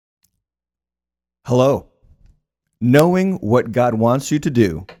Hello. Knowing what God wants you to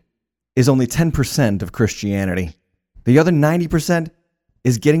do is only 10% of Christianity. The other 90%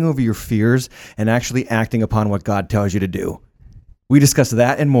 is getting over your fears and actually acting upon what God tells you to do. We discuss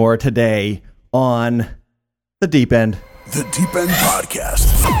that and more today on The Deep End. The Deep End Podcast.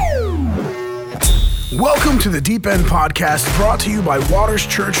 Welcome to The Deep End Podcast, brought to you by Waters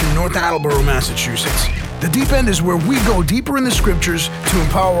Church in North Attleboro, Massachusetts. The Deep End is where we go deeper in the scriptures to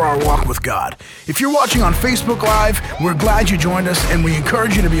empower our walk with God. If you're watching on Facebook Live, we're glad you joined us, and we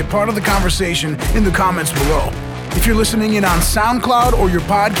encourage you to be a part of the conversation in the comments below. If you're listening in on SoundCloud or your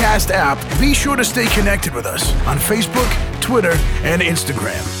podcast app, be sure to stay connected with us on Facebook, Twitter, and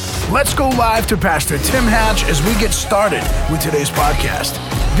Instagram. Let's go live to Pastor Tim Hatch as we get started with today's podcast.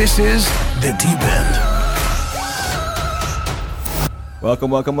 This is The Deep End.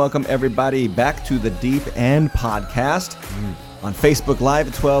 Welcome, everybody, back to the Deep End Podcast on Facebook Live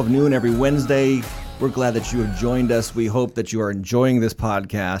at 12 noon every Wednesday. We're glad that you have joined us. We hope that you are enjoying this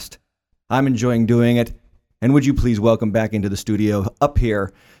podcast. I'm enjoying doing it. And would you please welcome back into the studio up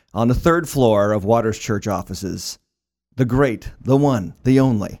here on the third floor of Waters Church offices, the great, the one, the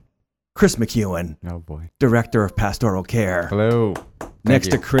only, Chris McEwen. Oh, boy. Director of Pastoral Care. Hello. Next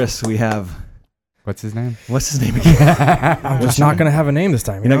to Chris, we have... What's his name? What's his name again? I'm just not going to have a name this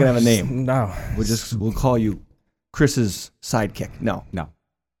time. You're not going to have a name? No. We'll call you Chris's sidekick. No.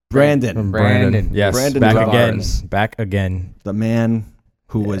 Brandon. Yes. Brandon back Tavares. again. Back again. The man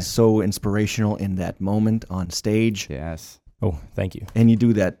who was so inspirational in that moment on stage. Yes. Oh, thank you. And you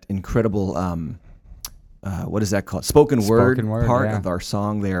do that incredible, what is that called? Spoken word part yeah. of our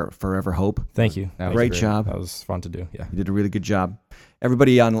song there, Forever Hope. Thank you. Great job. That was fun to do. Yeah. You did a really good job.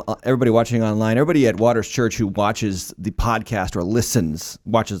 Everybody watching online, everybody at Waters Church who watches the podcast or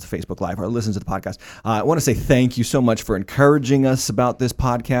watches the Facebook Live or listens to the podcast, I want to say thank you so much for encouraging us about this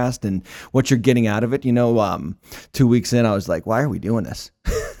podcast and what you're getting out of it. You know, 2 weeks in, I was like, why are we doing this?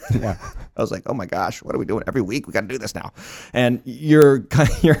 Yeah. I was like, oh my gosh, what are we doing every week? We got to do this now. And your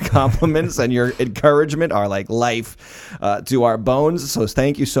compliments and your encouragement are like life to our bones. So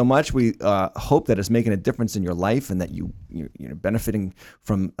thank you so much. We hope that it's making a difference in your life and that you're benefiting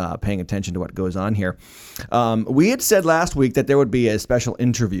from paying attention to what goes on here. We had said last week that there would be a special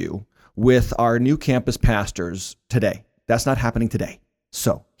interview with our new campus pastors today. That's not happening today.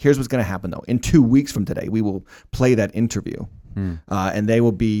 So here's what's going to happen, though. In 2 weeks from today, we will play that interview. And they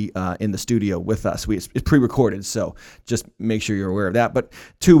will be in the studio with us. It's pre-recorded, so just make sure you're aware of that. But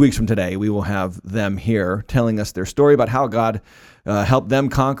 2 weeks from today, we will have them here telling us their story about how God helped them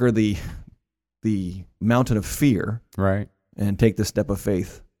conquer the mountain of fear, Right. and take the step of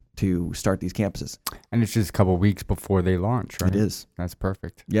faith to start these campuses. And it's just a couple weeks before they launch, right? It is. That's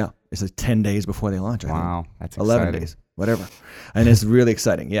perfect. Yeah. It's like 10 days before they launch. I think. Wow. That's 11 exciting. days, whatever. And it's really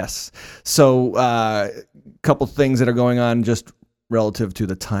exciting, yes. So couple things that are going on just relative to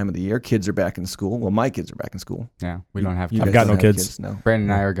the time of the year. Kids are back in school. Well, my kids are back in school. Yeah. We don't have You kids. I've guys got no don't have kids. No.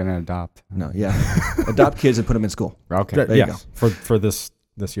 Brandon and I are going to adopt. No, yeah. Adopt kids and put them in school. Okay. There you go. For this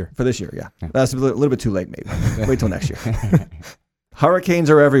year. For this year, yeah. That's a little bit too late, maybe. Wait till next year. Hurricanes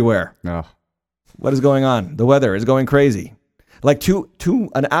are everywhere. Oh. What is going on? The weather is going crazy. Like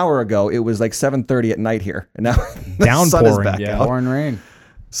an hour ago, it was like 7:30 at night here, and now the sun is Downpouring, back yeah. out. Pouring rain.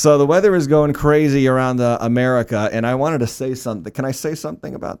 So the weather is going crazy around America, and I wanted to say something. Can I say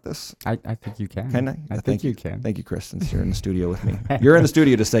something about this? I think you can. Can I? I Thank think you can. Thank you, Chris, since you're in the studio with me. You're in the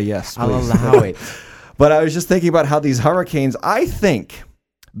studio to say yes, please. I'll allow it. But I was just thinking about how these hurricanes,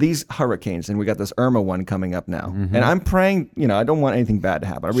 and we got this Irma one coming up now. Mm-hmm. And I'm praying, I don't want anything bad to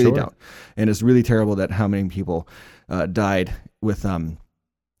happen. I really Sure. don't. And it's really terrible that how many people died with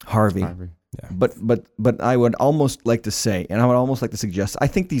Harvey. Yeah. But I would almost like to say, and I would almost like to suggest, I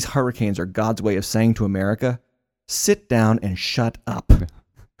think these hurricanes are God's way of saying to America, sit down and shut up.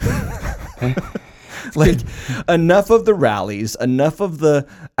 Like, enough of the rallies, enough of the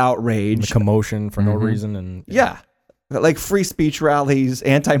outrage. The commotion for no reason. And Yeah. Like free speech rallies,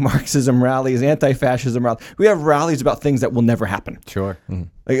 anti-Marxism rallies, anti-fascism rallies. We have rallies about things that will never happen. Sure.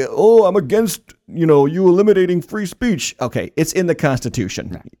 Like, oh, I'm against, you eliminating free speech. Okay, it's in the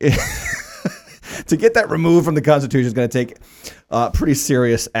Constitution. To get that removed from the Constitution is going to take a pretty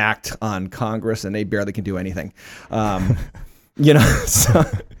serious act on Congress, and they barely can do anything. So,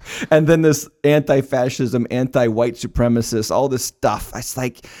 and then this anti-fascism, anti-white supremacist, all this stuff. It's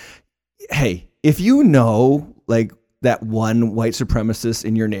like, hey, if like, that one white supremacist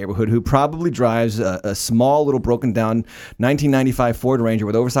in your neighborhood who probably drives a small little broken down 1995 Ford Ranger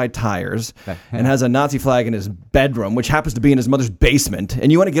with oversized tires and has a Nazi flag in his bedroom, which happens to be in his mother's basement,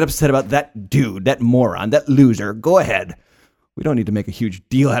 and you want to get upset about that dude, that moron, that loser, go ahead. We don't need to make a huge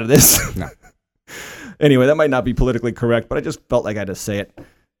deal out of this. No. Anyway, that might not be politically correct, but I just felt like I had to say it.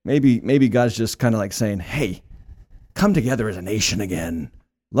 Maybe God's just kind of like saying, hey, come together as a nation again.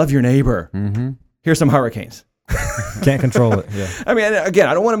 Love your neighbor. Mm-hmm. Here's some hurricanes. Can't control it. Yeah. I mean, again,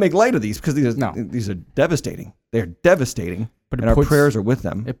 I don't want to make light of these because these are devastating. They're devastating, But and our prayers are with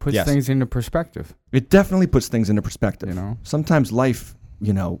them. It puts Yes. things into perspective. It definitely puts things into perspective. You know? Sometimes life,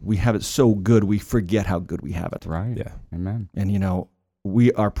 we have it so good, we forget how good we have it. Right. Yeah. Amen. And,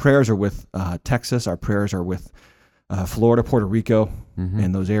 our prayers are with Texas. Our prayers are with Florida, Puerto Rico, Mm-hmm.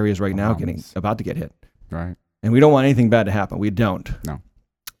 and those areas right now Bahamas. about to get hit. Right. And we don't want anything bad to happen. We don't. No.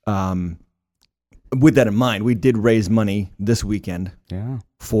 With that in mind, we did raise money this weekend Yeah.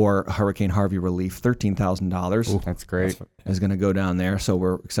 for Hurricane Harvey relief. $13,000 That's great. is going to go down there, so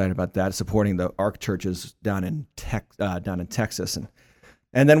we're excited about that. Supporting the ARC churches down in Texas,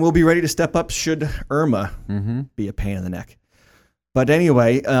 and then we'll be ready to step up should Irma Mm-hmm. be a pain in the neck. But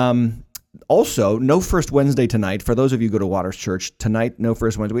anyway, also no First Wednesday tonight. For those of you who go to Waters Church tonight, no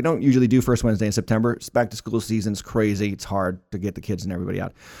First Wednesday. We don't usually do First Wednesday in September. It's back to school season. It's crazy. It's hard to get the kids and everybody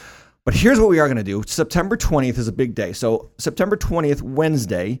out. But here's what we are going to do. September 20th is a big day. So September 20th,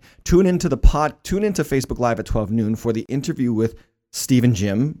 Wednesday, tune into Facebook Live at 12 noon for the interview with Steve and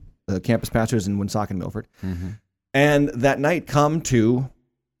Jim, the campus pastors in Woonsocket and Milford. Mm-hmm. And that night, come to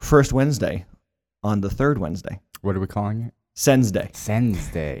First Wednesday on the third Wednesday. What are we calling it? Sens Day. Sens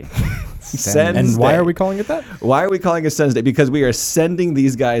Day. Sens And why Day. are we calling it that? Why are we calling it Sens Day? Because we are sending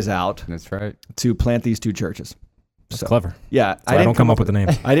these guys out That's right. to plant these two churches. That's clever. Yeah, So I don't come up with the name.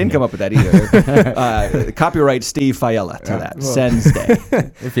 I didn't come up with that either. Copyright Steve Fiella to that. well. Sens Day.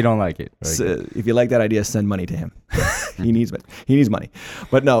 If you don't like it. So, if you like that idea, send money to him. He needs money.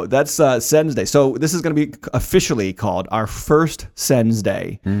 But no, that's Sens Day. So this is going to be officially called our first Sens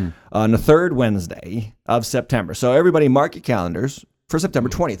Day on the third Wednesday of September. So everybody mark your calendars for September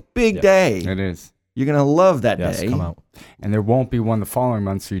 20th. Big day. It is. You're going to love that Yes, day. come out. And there won't be one the following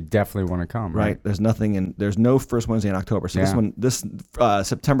month, so you definitely want to come. Right. There's no first Wednesday in October. So this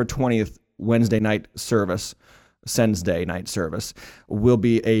September 20th Wednesday night service, Sens Day night service, will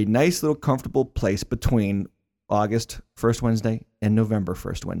be a nice little comfortable place between August first Wednesday and November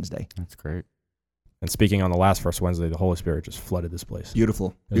first Wednesday. That's great. And speaking on the last First Wednesday, the Holy Spirit just flooded this place. Beautiful,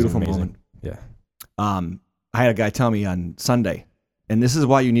 It was beautiful amazing. moment. Yeah. I had a guy tell me on Sunday, and this is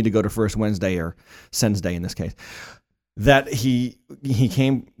why you need to go to First Wednesday or Sens Day in this case, that he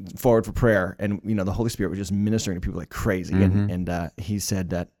came forward for prayer, and the Holy Spirit was just ministering to people like crazy, and he said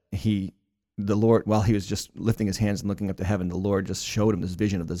that the Lord, while he was just lifting his hands and looking up to heaven, the Lord just showed him this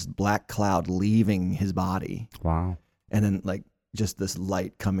vision of this black cloud leaving his body, Wow. and then like just this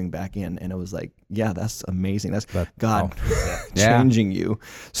light coming back in, and it was like, yeah, that's amazing. That's That- God Yeah. changing you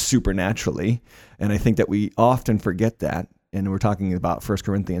supernaturally, and I think that we often forget that. And we're talking about 1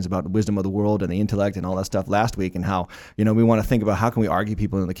 Corinthians, about the wisdom of the world and the intellect and all that stuff last week, and how we want to think about how can we argue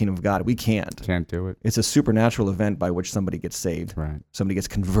people in the kingdom of God. We can't. Can't do it. It's a supernatural event by which somebody gets saved. Right. Somebody gets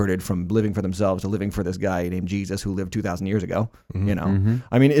converted from living for themselves to living for this guy named Jesus who lived 2,000 years ago. I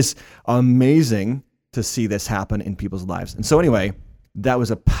mean, it's amazing to see this happen in people's lives. And so anyway, that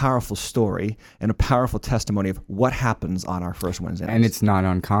was a powerful story and a powerful testimony of what happens on our first Wednesday nights. And it's not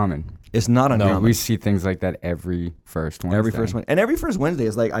uncommon. It's not uncommon. We see things like that every first Wednesday. Every first Wednesday. And every first Wednesday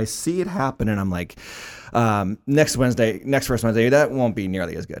is like, I see it happen and I'm like, next first Wednesday, that won't be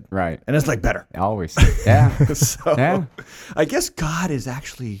nearly as good. Right. And it's like better. Always. Yeah. So Yeah. I guess God is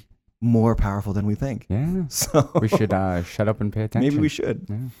actually more powerful than we think. Yeah. So We should shut up and pay attention. maybe we should.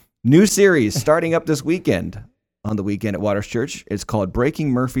 Yeah. New series starting up this weekend on the weekend at Waters Church. It's called Breaking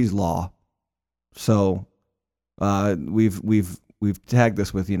Murphy's Law. So we've tagged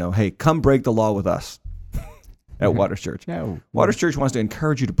this with, hey, come break the law with us at Waters Church. Yeah. Waters Church wants to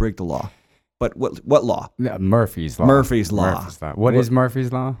encourage you to break the law. But what law? Yeah, Murphy's Law. Murphy's Law. What is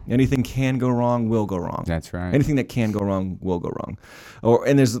Murphy's Law? Anything can go wrong, will go wrong. That's right. Anything that can go wrong will go wrong.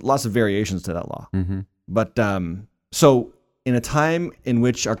 And there's lots of variations to that law. Mm-hmm. But so in a time in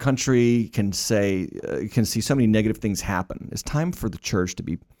which our country can see so many negative things happen, it's time for the church to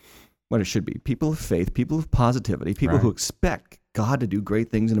be what it should be: people of faith, people of positivity, people who expect God to do great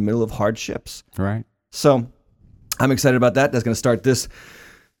things in the middle of hardships. Right. So I'm excited about that. That's going to start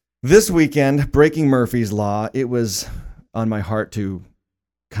this weekend, Breaking Murphy's Law. It was on my heart to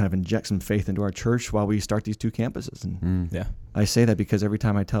kind of inject some faith into our church while we start these two campuses. And Yeah. I say that because every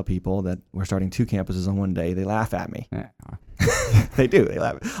time I tell people that we're starting two campuses on one day, they laugh at me. Yeah. They do. They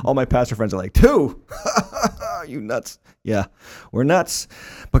laugh. All my pastor friends are like, two? Are you nuts? Yeah, we're nuts,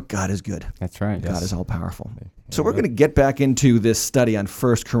 but God is good. That's right. God is all powerful. So we're going to get back into this study on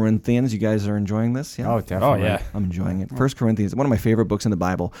 1 Corinthians. You guys are enjoying this? Yeah? Oh, definitely. Oh, yeah. I'm enjoying it. 1 Corinthians, one of my favorite books in the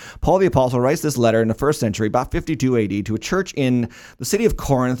Bible. Paul the Apostle writes this letter in the first century, about 52 AD, to a church in the city of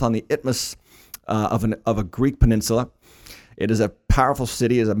Corinth on the isthmus of a Greek peninsula. It is a powerful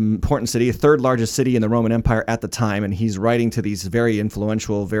city, is an important city, the third largest city in the Roman Empire at the time, and he's writing to these very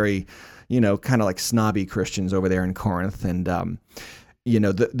influential, very, kind of like snobby Christians over there in Corinth. And,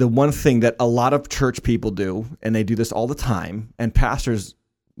 the one thing that a lot of church people do, and they do this all the time, and pastors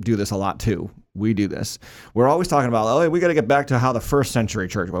do this a lot too. We do this. We're always talking about, we got to get back to how the first century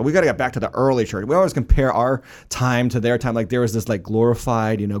church was. We got to get back to the early church. We always compare our time to their time. Like there was this like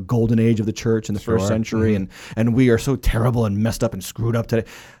glorified, golden age of the church in the first century, and we are so terrible and messed up and screwed up today.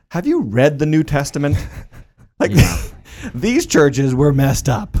 Have you read the New Testament? These churches were messed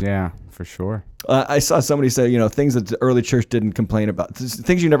up. Yeah, for sure. I saw somebody say, things that the early church didn't complain about,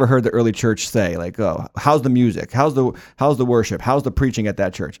 things you never heard the early church say, like, how's the music? How's the worship? How's the preaching at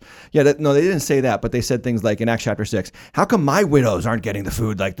that church? Yeah, no, they didn't say that, but they said things like in Acts chapter 6, how come my widows aren't getting the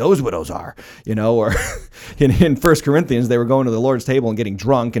food like those widows are? Or in 1 Corinthians, they were going to the Lord's table and getting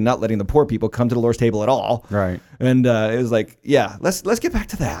drunk and not letting the poor people come to the Lord's table at all. Right. And it was like, yeah, let's get back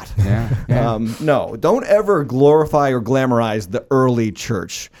to that. Yeah. No, don't ever glorify or glamorize the early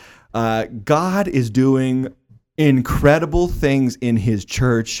church. God is doing incredible things in his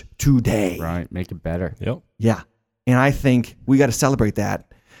church today. Right. Make it better. Yep. Yeah. And I think we got to celebrate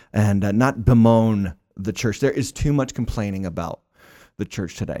that and not bemoan the church. There is too much complaining about the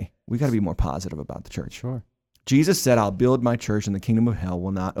church today. We got to be more positive about the church. Sure. Jesus said, I'll build my church and the kingdom of hell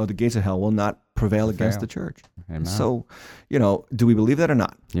will not, or the gates of hell will not prevail against the church. Amen. So, do we believe that or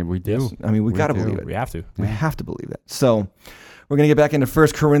not? Yeah, we do. Yes. I mean, we got to believe it. We have to. We have to believe it. So we're going to get back into 1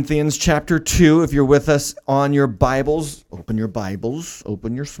 Corinthians chapter 2. If you're with us on your Bibles, open your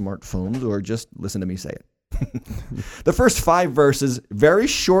smartphones, or just listen to me say it. The first 5 verses, very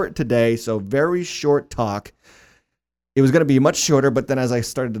short today, so very short talk. It was going to be much shorter, but then as I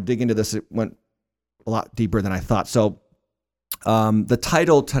started to dig into this, it went a lot deeper than I thought. So the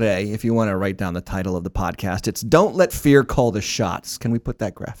title today, if you want to write down the title of the podcast, it's Don't Let Fear Call the Shots. Can we put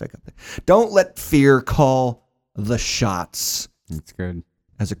that graphic up there? Don't let fear call the shots. That's good.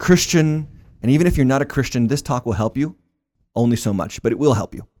 As a Christian, and even if you're not a Christian, this talk will help you only so much, but it will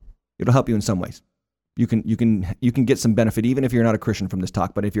help you. It'll help you in some ways. You can get some benefit even if you're not a Christian from this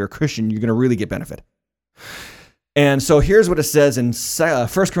talk, but if you're a Christian, you're going to really get benefit. And so here's what it says in 1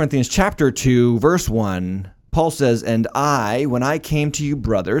 Corinthians chapter 2, verse 1. Paul says, and I, when I came to you,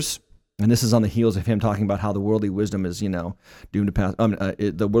 brothers, and this is on the heels of him talking about how the worldly wisdom is, doomed to pass.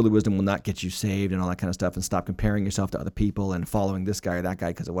 The worldly wisdom will not get you saved and all that kind of stuff, and stop comparing yourself to other people and following this guy or that guy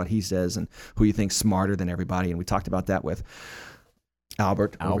because of what he says and who you think's smarter than everybody. And we talked about that with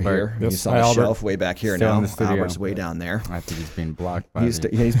Albert over here. Yes. You saw the shelf way back here. Still now. in the studio. Albert's way down there. I think he's being blocked by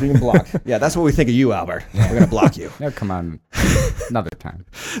He's being blocked. Yeah, that's what we think of you, Albert. We're going to block you. No, come on. Another time.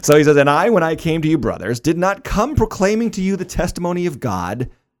 So he says, and I, when I came to you, brothers, did not come proclaiming to you the testimony of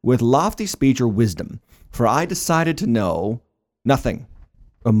God with lofty speech or wisdom, for I decided to know nothing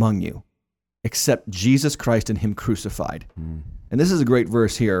among you except Jesus Christ and him crucified. And this is a great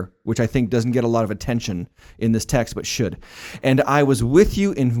verse here, which I think doesn't get a lot of attention in this text, but should. And I was with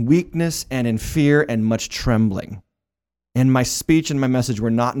you in weakness and in fear and much trembling. And my speech and my message were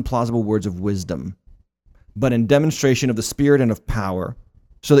not in plausible words of wisdom, but in demonstration of the Spirit and of power,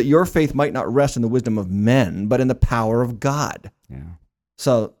 so that your faith might not rest in the wisdom of men, but in the power of God. Yeah.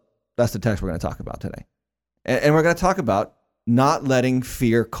 So that's the text we're going to talk about today. And we're going to talk about not letting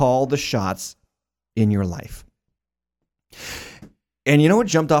fear call the shots in your life. And you know what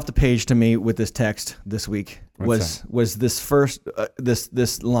jumped off the page to me with this text this week was this first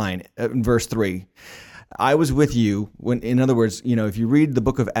this line in verse 3. I was with you when, in other words, if you read the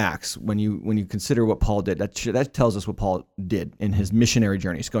book of Acts, when you consider what Paul did, that tells us what Paul did in his missionary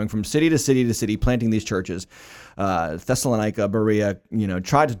journeys, going from city to city to city, planting these churches. Thessalonica, Berea,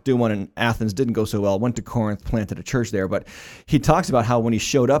 tried to do one in Athens, didn't go so well. Went to Corinth, planted a church there. But he talks about how when he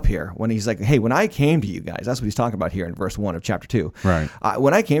showed up here, when he's like, hey, when I came to you guys, that's what he's talking about here in verse 1 of chapter 2. Right.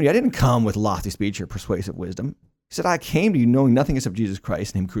 When I came to you, I didn't come with lofty speech or persuasive wisdom. He said, I came to you knowing nothing except Jesus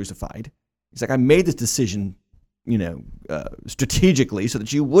Christ and him crucified. He's like, I made this decision, strategically so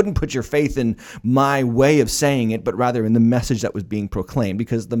that you wouldn't put your faith in my way of saying it, but rather in the message that was being proclaimed,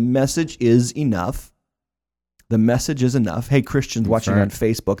 because the message is enough. The message is enough. Hey, Christians watching on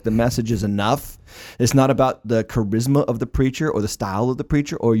Facebook, the message is enough. It's not about the charisma of the preacher or the style of the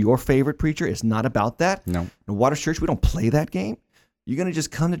preacher or your favorite preacher. It's not about that. No. In Waters Church, we don't play that game. You're going to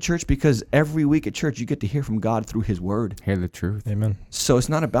just come to church because every week at church you get to hear from God through his word. Hear the truth. Amen. So it's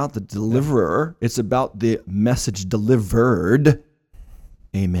not about the deliverer. It's about the message delivered.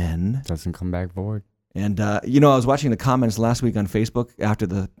 Amen. Doesn't come back void. And, I was watching the comments last week on Facebook after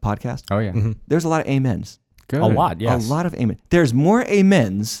the podcast. Oh, yeah. Mm-hmm. There's a lot of amens. Good. A lot, yes. A lot of amen. There's more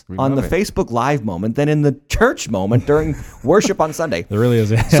amens We on the love it. Facebook Live moment than in the church moment during worship on Sunday. There really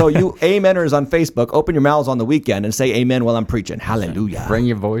is. So you ameners on Facebook, open your mouths on the weekend and say amen while I'm preaching. Hallelujah. Bring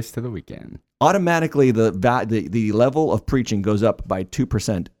your voice to the weekend. Automatically, the level of preaching goes up by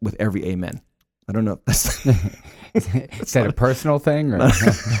 2% with every amen. I don't know. Is that a personal thing? Or?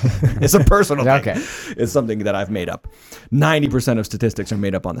 It's a personal thing. Okay. It's something that I've made up. 90% of statistics are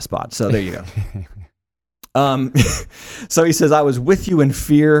made up on the spot. So there you go. So he says, I was with you in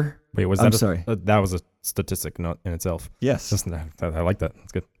fear. Wait, was I'm that sorry. That was a statistic in itself. Yes. I like that.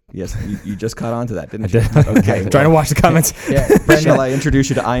 That's good. Yes. You just caught on to that, didn't I you? did. Okay. Trying to watch the comments. Yeah. Shall I introduce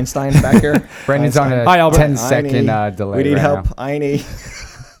you to Einstein back here? Brendan's on a Hi, Albert. 10-second delay. We need right help. now. Einie.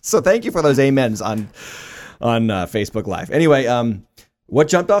 So thank you for those amens on Facebook Live. Anyway, what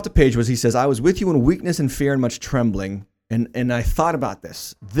jumped off the page was he says, I was with you in weakness and fear and much trembling. And I thought about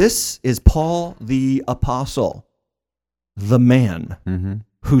this. This is Paul the Apostle, the man Mm-hmm.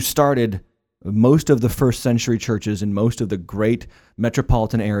 who started most of the first century churches in most of the great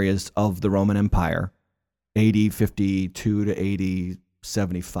metropolitan areas of the Roman Empire, AD 52 to AD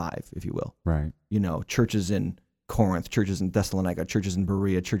 75, if you will. Right. Churches in Corinth, churches in Thessalonica, churches in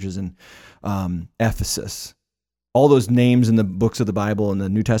Berea, churches in Ephesus. All those names in the books of the Bible in the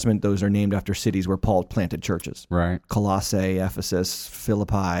New Testament, those are named after cities where Paul planted churches. Right. Colossae, Ephesus,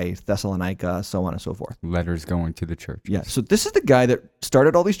 Philippi, Thessalonica, so on and so forth. Letters going to the church. Yeah, so this is the guy that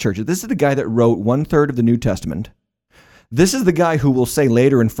started all these churches. This is the guy that wrote 1/3 of the New Testament. This is the guy who will say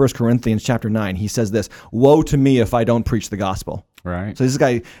later in 1 Corinthians chapter 9, he says this, woe to me if I don't preach the gospel. Right. So this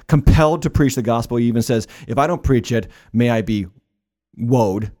guy compelled to preach the gospel. He even says, if I don't preach it, may I be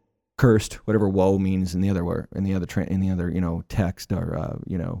woed, cursed, whatever woe means in the other text or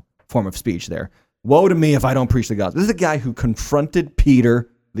form of speech there. Woe to me if I don't preach the gospel. This is the guy who confronted Peter,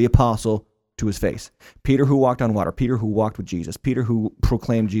 the apostle, to his face. Peter who walked on water. Peter who walked with Jesus. Peter who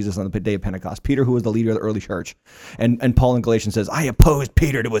proclaimed Jesus on the day of Pentecost. Peter who was the leader of the early church. And Paul in Galatians says, I opposed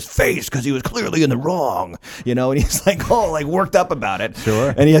Peter to his face because he was clearly in the wrong. And he's like worked up about it.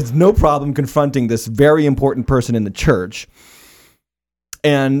 Sure. And he has no problem confronting this very important person in the church.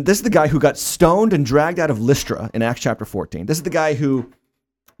 And this is the guy who got stoned and dragged out of Lystra in Acts chapter 14. This is the guy who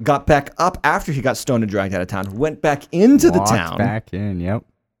got back up after he got stoned and dragged out of town, went back into the Walked town, back in, yep.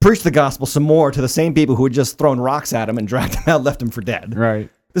 preached the gospel some more to the same people who had just thrown rocks at him and dragged him out, left him for dead. Right.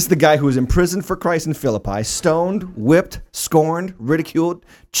 This is the guy who was imprisoned for Christ in Philippi, stoned, whipped, scorned, ridiculed,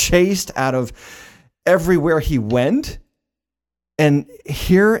 chased out of everywhere he went. And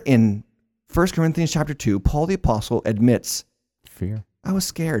here in 1 Corinthians chapter 2, Paul the Apostle admits, Fear. I was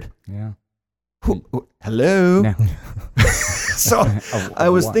scared. Yeah. Hello? No. So I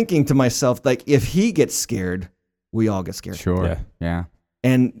was what? thinking to myself, like, if he gets scared, we all get scared. Sure. Yeah. Yeah.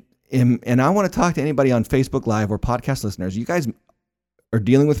 And I want to talk to anybody on Facebook Live or podcast listeners. You guys are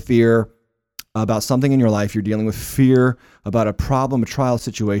dealing with fear about something in your life. You're dealing with fear about a problem, a trial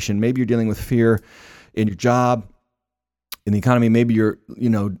situation. Maybe you're dealing with fear in your job, in the economy. Maybe you're,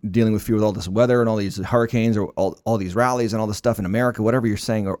 dealing with fear with all this weather and all these hurricanes or all these rallies and all this stuff in America, whatever you're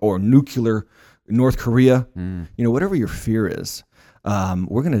saying, or nuclear North Korea, whatever your fear is.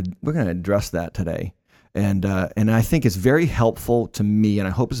 We're gonna address that today. And I think it's very helpful to me, and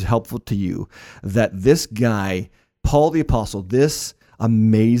I hope it's helpful to you, that this guy, Paul the Apostle, this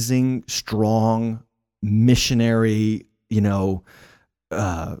amazing, strong missionary,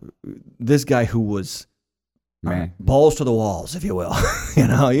 this guy who was Man. balls to the walls, if you will. He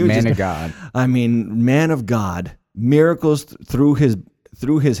was Man just, of God. I mean, man of God, miracles through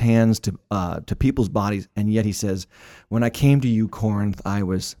his hands to people's bodies, and yet he says, when I came to you, Corinth, I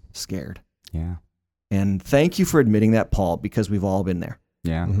was scared. Yeah. And thank you for admitting that, Paul, because we've all been there.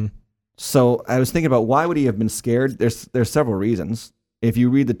 Yeah. Mm-hmm. So I was thinking about, why would he have been scared? There's several reasons. If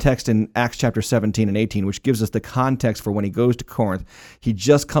you read the text in Acts chapter 17 and 18, which gives us the context for when he goes to Corinth, he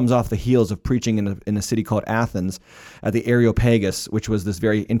just comes off the heels of preaching in a city called Athens at the Areopagus, which was this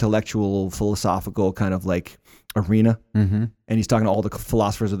very intellectual, philosophical kind of like arena. Mm-hmm. And he's talking to all the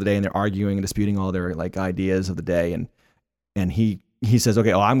philosophers of the day, and they're arguing and disputing all their like ideas of the day. And he says,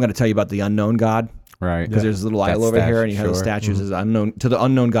 okay, I'm going to tell you about the unknown God. Right. Because there's a little idol over here, and you have the statues as unknown to the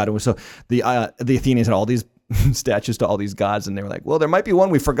unknown God. And so the Athenians had all these statues to all these gods, and they were like, well, there might be one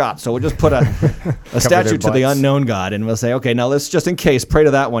we forgot, so we'll just put a statue to the butts. unknown god, and we'll say, okay, now let's just in case pray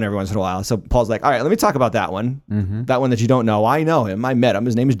to that one every once in a while. So Paul's like, all right, let me talk about that one. That one that you don't know. I know him. I met him.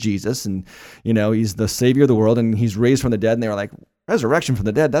 His name is Jesus, and he's the savior of the world, and he's raised from the dead. And they were like, resurrection from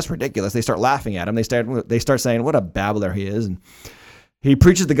the dead? That's ridiculous. They start laughing at him. They start saying, what a babbler he is. And he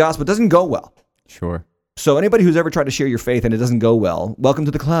preaches the gospel. It doesn't go well. Sure. So anybody who's ever tried to share your faith and it doesn't go well, welcome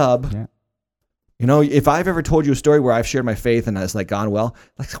to the club. Yeah. If I've ever told you a story where I've shared my faith and it's like gone well,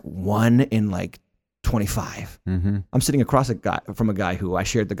 like 1 in like 25. I'm sitting across from a guy who I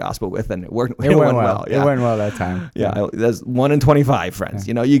shared the gospel with, and it went well. Yeah. It went well that time. Yeah, that's 1 in 25, friends.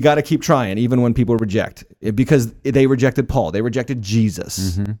 You got to keep trying, even when people reject, because they rejected Paul. They rejected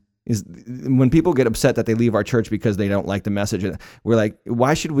Jesus. When people get upset that they leave our church because they don't like the message, we're like,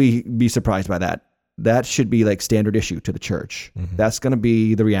 why should we be surprised by that? That should be like standard issue to the church. That's going to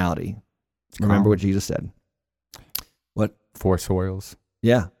be the reality. Remember what Jesus said. What? 4 soils.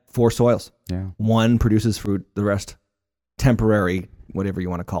 Yeah, 4 soils. Yeah. 1 produces fruit, the rest temporary, whatever you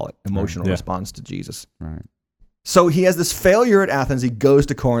want to call it, emotional response to Jesus. Right. So he has this failure at Athens. He goes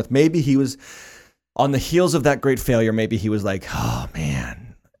to Corinth. Maybe he was on the heels of that great failure. Maybe he was like, oh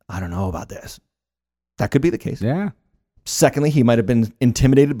man, I don't know about this. That could be the case. Yeah. Secondly, he might have been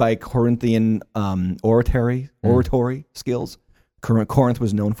intimidated by Corinthian oratory skills. Corinth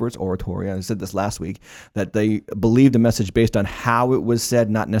was known for its oratory. I said this last week, that they believed a message based on how it was said,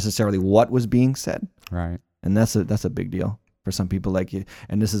 not necessarily what was being said. Right. And that's a big deal for some people like you.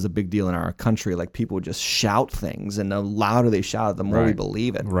 And this is a big deal in our country. Like people just shout things, and the louder they shout, the more we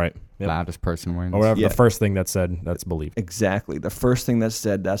believe it. Right. Yep. Loudest person wins. Or whatever Yeah. the first thing that's said, that's believed. Exactly. The first thing that's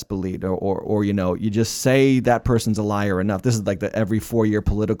said, that's believed. Or you just say that person's a liar enough. This is like the every 4-year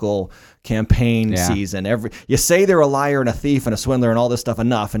political campaign season. You say they're a liar and a thief and a swindler and all this stuff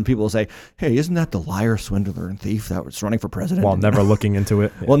enough, and people will say, hey, isn't that the liar, swindler, and thief that was running for president? While never looking into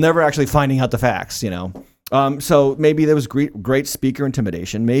it. Well, never actually finding out the facts, So maybe there was great speaker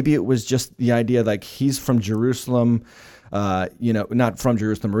intimidation. Maybe it was just the idea like he's from Jerusalem, not from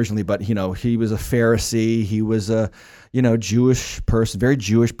Jerusalem originally, but he was a Pharisee. He was a Jewish person, very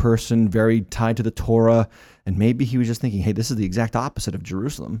Jewish person, very tied to the Torah. And maybe he was just thinking, hey, this is the exact opposite of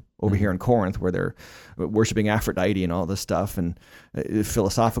Jerusalem over here in Corinth, where they're worshiping Aphrodite and all this stuff, and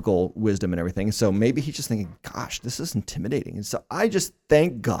philosophical wisdom and everything. So maybe he's just thinking, gosh, this is intimidating. And so I just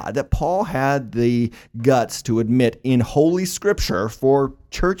thank God that Paul had the guts to admit in Holy Scripture for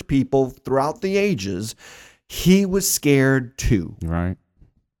church people throughout the ages, he was scared too. Right.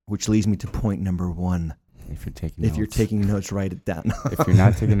 Which leads me to point number 1. If you're taking If you're taking notes, write it down. If you're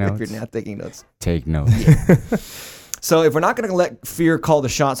not taking notes, if you're not taking notes, take notes. So if we're not going to let fear call the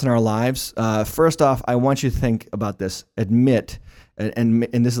shots in our lives, first off, I want you to think about this. Admit, and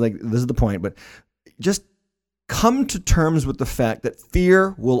this is the point, but just come to terms with the fact that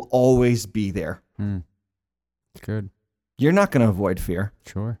fear will always be there. Good. You're not going to avoid fear.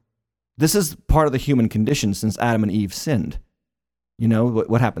 Sure. This is part of the human condition since Adam and Eve sinned.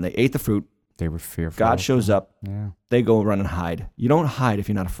 What happened? They ate the fruit. They were fearful. God shows up. Yeah. They go run and hide. You don't hide if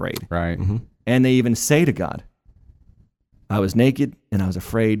you're not afraid. Right. And they even say to God, I was naked and I was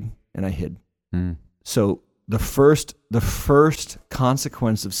afraid and I hid. So the first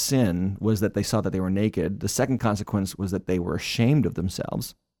consequence of sin was that they saw that they were naked. The second consequence was that they were ashamed of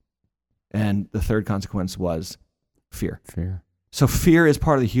themselves. And the third consequence was fear. So fear is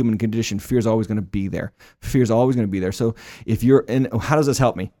part of the human condition. Fear is always going to be there. Fear is always going to be there. So how does this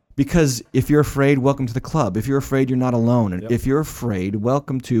help me? Because if you're afraid, welcome to the club. If you're afraid, you're not alone. And if you're afraid,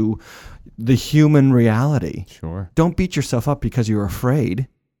 welcome to the human reality. Sure. Don't beat yourself up because you're afraid.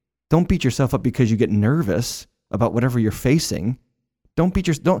 Don't beat yourself up because you get nervous about whatever you're facing. Don't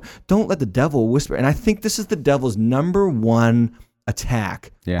let the devil whisper. And I think this is the devil's number 1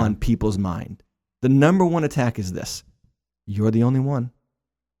 attack on people's mind. The number 1 attack is this: you're the only one.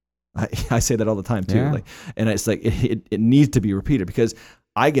 I say that all the time too. Yeah. And it's like it needs to be repeated, because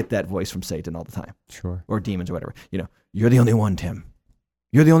I get that voice from Satan all the time. Sure. Or demons or whatever. You're the only one, Tim.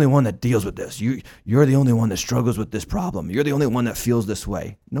 You're the only one that deals with this. You're the only one that struggles with this problem. You're the only one that feels this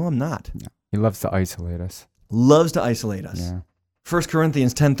way. No, I'm not. Yeah. He loves to isolate us. Loves to isolate us. Yeah. 1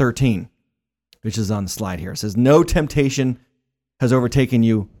 Corinthians 10:13, which is on the slide here. It says, no temptation has overtaken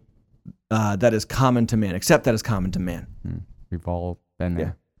you that is common to man, except that is common to man. We've all been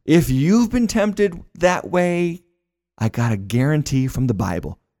there. Yeah. If you've been tempted that way, I got a guarantee from the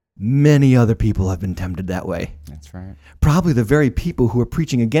Bible, many other people have been tempted that way. That's right. Probably the very people who are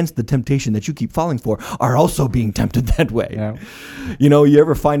preaching against the temptation that you keep falling for are also being tempted that way. Yeah. You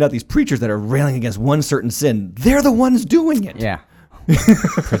ever find out these preachers that are railing against one certain sin, they're the ones doing it. Yeah.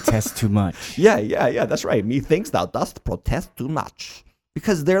 Protest too much. Yeah, that's right. Methinks thou dost protest too much.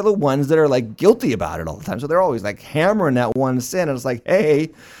 Because they're the ones that are like guilty about it all the time. So they're always like hammering that one sin. And it's like, hey,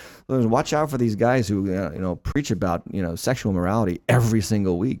 watch out for these guys who preach about sexual morality every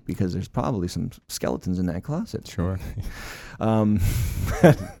single week, because there's probably some skeletons in that closet. Sure.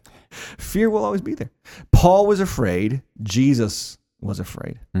 Fear will always be there. Paul was afraid. Jesus was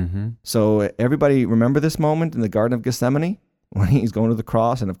afraid. Mm-hmm. So everybody remember this moment in the Garden of Gethsemane when he's going to the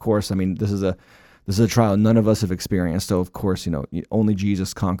cross. And of course, I mean, this is a trial none of us have experienced. So of course, only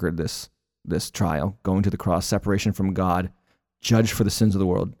Jesus conquered this trial, going to the cross, separation from God, judged for the sins of the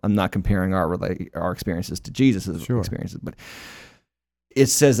world. I'm not comparing our experiences to Jesus' experiences, but it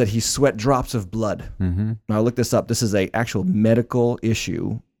says that he sweat drops of blood. Mm-hmm. Now I looked this up. This is an actual medical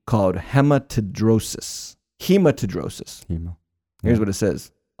issue called hematidrosis. Hematidrosis. Here's what it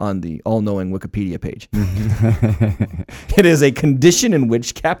says on the all-knowing Wikipedia page. It is a condition in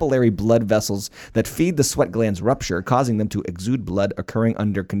which capillary blood vessels that feed the sweat glands rupture, causing them to exude blood, occurring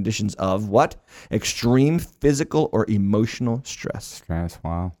under conditions of what? Extreme physical or emotional stress. Stress,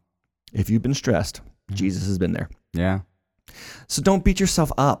 wow. If you've been stressed, Jesus has been there. Yeah. So don't beat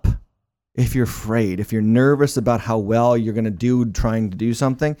yourself up if you're afraid, if you're nervous about how well you're going to do trying to do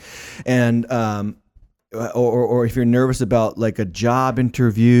something, and or if you're nervous about like a job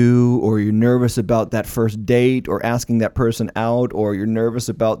interview, or you're nervous about that first date, or asking that person out, or you're nervous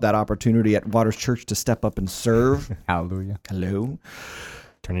about that opportunity at Waters Church to step up and serve. Hallelujah. Hello.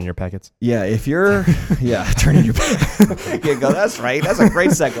 Turn in your packets. Yeah, if you're, turn in your packets. There you go. That's right. That's a great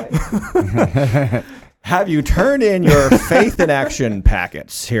segue. Have you turned in your faith in action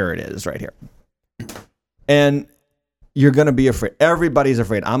packets? Here it is, right here. And you're going to be afraid. Everybody's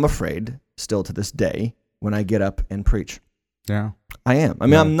afraid. I'm afraid still to this day when I get up and preach. Yeah. I am. I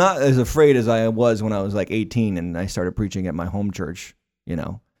mean, I'm not as afraid as I was when I was like 18 and I started preaching at my home church.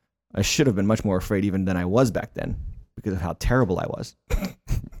 I should have been much more afraid even than I was back then because of how terrible I was.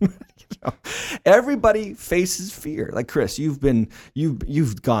 Everybody faces fear. Like Chris, you've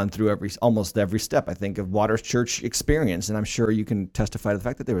gone through almost every step, I think, of Waters Church experience, and I'm sure you can testify to the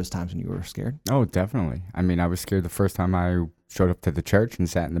fact that there was times when you were scared. Oh, definitely. I mean, I was scared the first time I showed up to the church and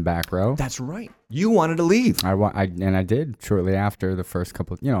sat in the back row. That's right. You wanted to leave. I did shortly after the first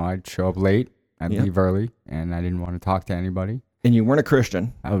couple. I'd show up late, I'd leave early, and I didn't want to talk to anybody. And you weren't a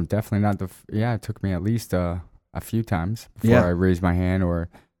Christian. Oh, definitely not. It took me at least a few times before I raised my hand or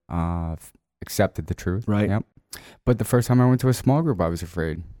accepted the truth. Right. Yep. But the first time I went to a small group, I was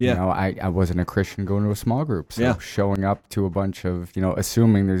afraid. Yeah. I wasn't a Christian going to a small group. So showing up to a bunch of,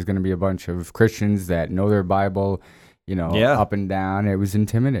 assuming there's going to be a bunch of Christians that know their Bible, up and down, it was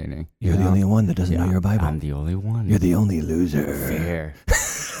intimidating. You're the only one that doesn't know your Bible. I'm the only one. You're the only loser. Fair.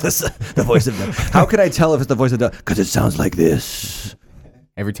 The voice of devil. How can I tell if it's the voice of devil? Because it sounds like this.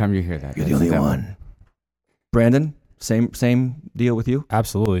 Every time you hear that. You're the only one. Brandon, same deal with you?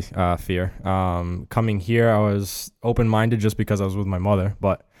 Absolutely. Fear. Coming here, I was open-minded just because I was with my mother,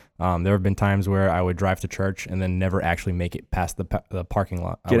 but there have been times where I would drive to church and then never actually make it past the parking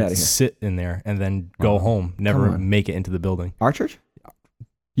lot. Get I out would of here. sit in there and then go home, never make it into the building. Our church?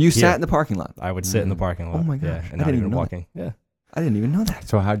 You sat in the parking lot? I would sit in the parking lot. Oh my gosh. Yeah, and I not didn't even even know walking. Yeah. I didn't even know that.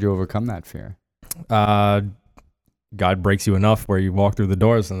 So how'd you overcome that fear? God breaks you enough where you walk through the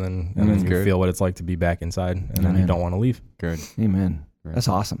doors and then you good. feel what it's like to be back inside, and then you don't want to leave. Good. Amen. Right. That's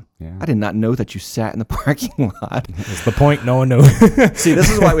awesome. Yeah. I did not know that you sat in the parking lot. It's the point. No one knows. See, this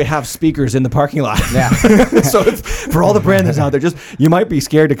is why we have speakers in the parking lot. Yeah. So it's, for all the Brandons out there, you might be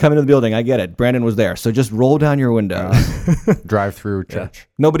scared to come into the building. I get it. Brandon was there. So just roll down your window. Drive through church.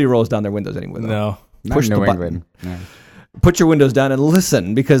 Nobody rolls down their windows anymore, though. No. Not Push in the New button. England. Yeah. Put your windows down and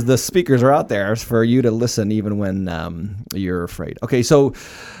listen, because the speakers are out there for you to listen even when you're afraid. Okay, so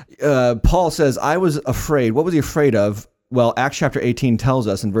Paul says, I was afraid. What was he afraid of? Well, Acts chapter 18 tells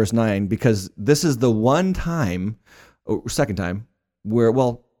us in verse 9, because this is the one time, or second time, where,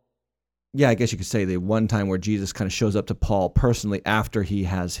 I guess you could say the one time where Jesus kind of shows up to Paul personally after he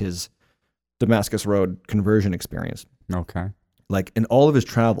has his Damascus Road conversion experience. Okay. Like in all of his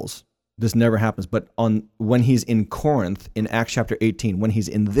travels, this never happens. But when he's in Corinth in Acts chapter 18, when he's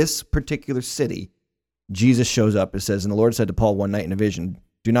in this particular city, Jesus shows up. It says, and the Lord said to Paul one night in a vision,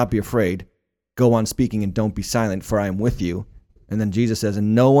 do not be afraid. Go on speaking and don't be silent, for I am with you. And then Jesus says,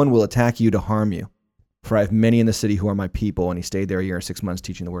 and no one will attack you to harm you, for I have many in the city who are my people. And he stayed there a year and 6 months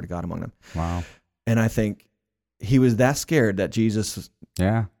teaching the word of God among them. Wow. And I think he was that scared that Jesus.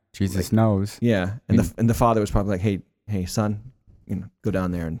 Yeah. Jesus knows. Yeah. And the father was probably like, hey, son, go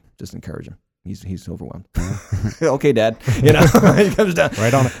down there and just encourage him. He's overwhelmed. Okay, Dad. You know, he comes down.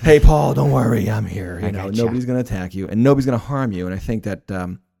 Right on it. Hey, Paul, don't worry. I'm here. You know, nobody's going to attack you and nobody's going to harm you. And I think that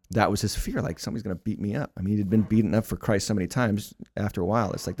that was his fear. Like somebody's going to beat me up. I mean, he'd been beaten up for Christ so many times. After a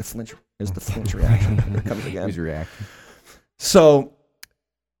while, it's like the flinch reaction. It comes again. He's reacting. So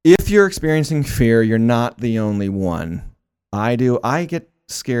if you're experiencing fear, you're not the only one. I get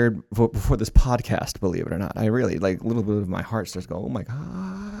scared before this podcast, believe it or not. I really, like, a little bit of my heart starts going, oh my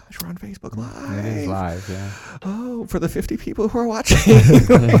gosh, we're on Facebook Live. It is live, yeah. Oh, for the 50 people who are watching.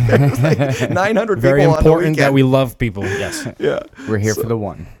 There's like 900 Very people important on the that we love people, yes. Yeah. We're here for the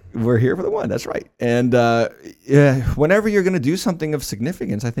one. We're here for the one, that's right. And whenever you're going to do something of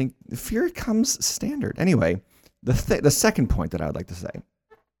significance, I think fear comes standard. Anyway, the second point that I would like to say,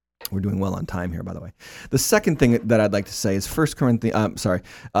 we're doing well on time here, by the way. The second thing that I'd like to say is 1 Corinthians,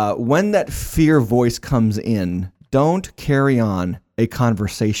 when that fear voice comes in, don't carry on a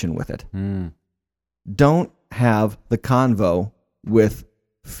conversation with it. Don't have the convo with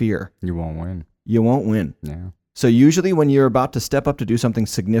fear. You won't win. You won't win. Yeah. So usually when you're about to step up to do something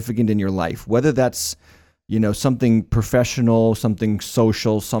significant in your life, whether that's, you know, something professional, something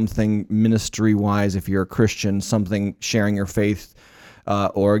social, something ministry-wise, if you're a Christian, something sharing your faith,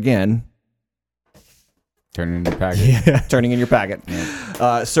 or again, turning in your packet. Turning in your packet.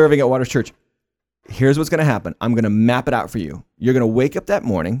 Yeah. Serving at Waters Church. Here's what's going to happen. I'm going to map it out for you. You're going to wake up that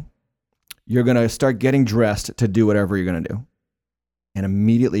morning. You're going to start getting dressed to do whatever you're going to do. And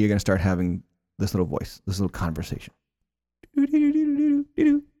immediately you're going to start having this little voice, this little conversation.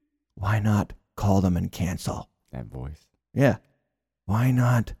 Why not call them and cancel? That voice. Yeah. Why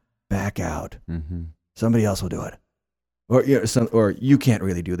not back out? Mm-hmm. Somebody else will do it. Or you can't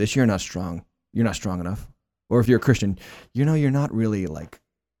really do this. You're not strong. You're not strong enough. Or if you're a Christian, you know, you're not really like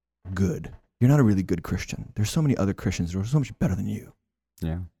good. You're not a really good Christian. There's so many other Christians who are so much better than you.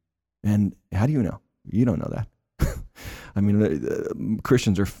 Yeah. And how do you know? You don't know that. I mean,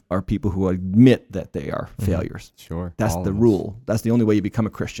 Christians are people who admit that they are failures. Sure. That's the rule. That's the only way you become a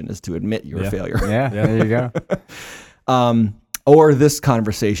Christian is to admit you're a failure. Yeah, there you go. Or this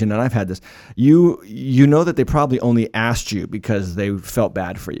conversation, and I've had this, you know that they probably only asked you because they felt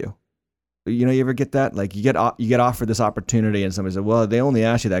bad for you. You know, you ever get that? Like you get offered this opportunity and somebody said, well, they only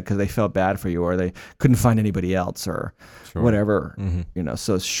asked you that because they felt bad for you or they couldn't find anybody else or whatever. Mm-hmm. You know,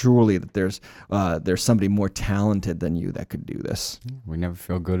 so surely that there's somebody more talented than you that could do this. We never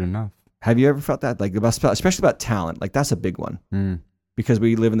feel good enough. Have you ever felt that? Like especially about talent, like that's a big one. Because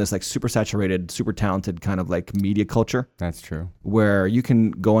we live in this like super saturated, super talented kind of like media culture. That's true. Where you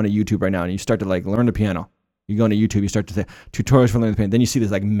can go on to YouTube right now and you start to like learn the piano. You go into YouTube, you start to say tutorials for learning the piano. Then you see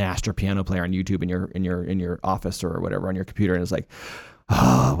this like master piano player on YouTube in your office or whatever on your computer, and it's like,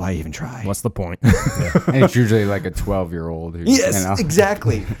 oh, why even try? What's the point? And it's usually like a 12-year-old. Yes, you know?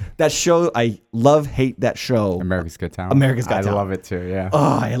 Exactly. That show, I hate that show. America's Got Talent. America's Got Talent. I love it too. Yeah.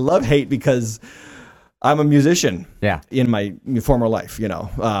 Oh, I love hate because I'm a musician. Yeah. In my former life, you know,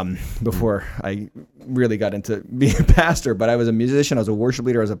 before I really got into being a pastor, but I was a musician. I was a worship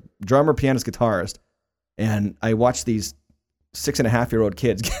leader. I was a drummer, pianist, guitarist. And I watched these 6.5-year-old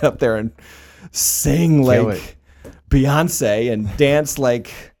kids get up there and sing like Beyonce and dance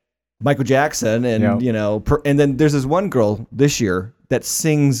like Michael Jackson. And, you know, and then there's this one girl this year that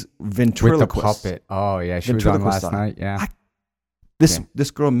sings ventriloquist. With the puppet. Oh, yeah. She was on last night. Yeah. This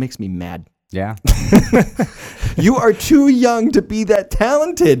girl makes me mad. Yeah. You are too young to be that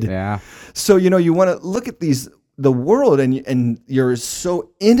talented. Yeah. So, you know, you want to look at the world and you're so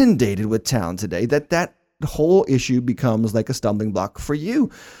inundated with talent today that whole issue becomes like a stumbling block for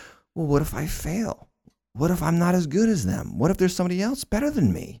you. Well, what if I fail? What if I'm not as good as them? What if there's somebody else better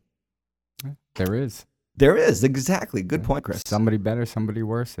than me? There is. There is. Exactly. Good point, Chris. Somebody better, somebody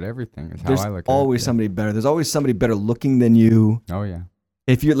worse at everything is how there's I look at it. There's always somebody better. There's always somebody better looking than you. Oh, yeah.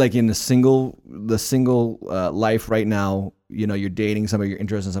 If you're like in the single life right now, you know, you're dating somebody, you're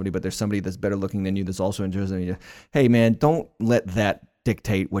interested in somebody, but there's somebody that's better looking than you that's also interested in you. Hey, man, don't let that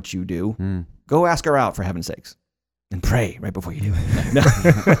dictate what you do. Go ask her out, for heaven's sakes, and pray right before you do it. No.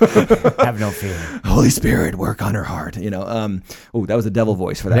 Have no fear. Holy Spirit, work on her heart. You know, oh, that was the devil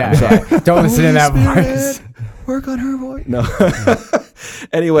voice for that. Yeah. I'm sorry. Don't listen to that Spirit, voice. Work on her voice. No.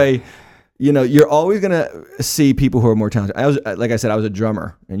 Anyway, you know, you're always going to see people who are more talented. Like I said, I was a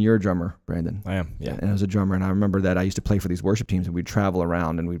drummer, and you're a drummer, Brandon. I am, yeah. And I was a drummer, and I remember that I used to play for these worship teams, and we'd travel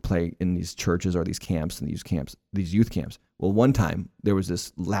around, and we'd play in these churches or these camps, and these youth camps. Well, one time, there was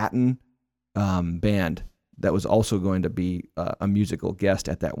this Latin band that was also going to be a musical guest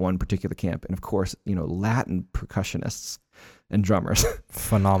at that one particular camp. And of course, you know, Latin percussionists and drummers.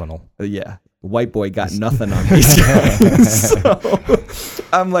 Phenomenal. Yeah. White boy got nothing on these guys. So,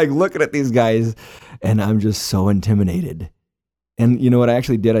 I'm like looking at these guys and I'm just so intimidated. And you know what I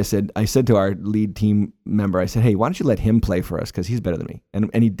actually did? I said to our lead team member, I said, hey, why don't you let him play for us? Because he's better than me.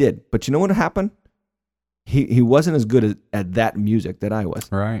 And he did. But you know what happened? He wasn't as good at that music that I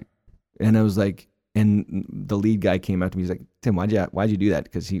was. Right. And I was like, and the lead guy came up to me. He's like, Tim, why'd you do that?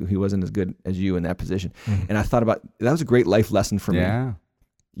 Because he wasn't as good as you in that position. Mm-hmm. And I thought about, that was a great life lesson for me.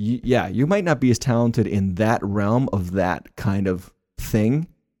 Yeah. You might not be as talented in that realm of that kind of thing,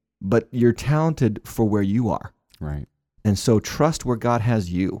 but you're talented for where you are. Right. And so trust where God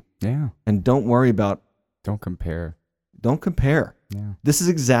has you. Yeah. And don't worry about. Don't compare. Don't compare. Yeah. This is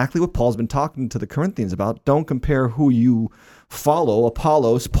exactly what Paul's been talking to the Corinthians about. Don't compare who you follow,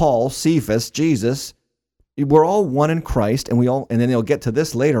 Apollos, Paul, Cephas, Jesus. We're all one in Christ, and then they'll get to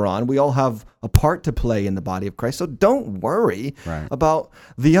this later on. We all have a part to play in the body of Christ. So don't worry about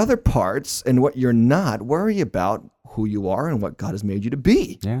the other parts and what you're not. Worry about who you are and what God has made you to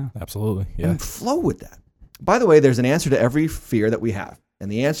be. Yeah, absolutely. Yeah. And flow with that. By the way, there's an answer to every fear that we have,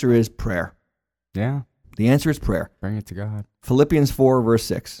 and the answer is prayer. Yeah. The answer is prayer. Bring it to God. Philippians 4, verse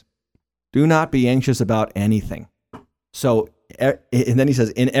 6. Do not be anxious about anything. So, and then he says,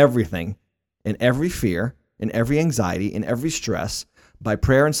 in everything, in every fear, in every anxiety, in every stress, by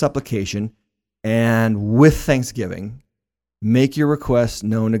prayer and supplication, and with thanksgiving, make your requests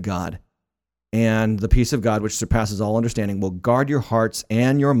known to God. And the peace of God, which surpasses all understanding, will guard your hearts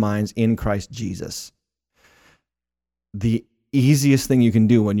and your minds in Christ Jesus. The easiest thing you can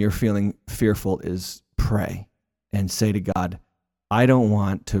do when you're feeling fearful is pray and say to God, I don't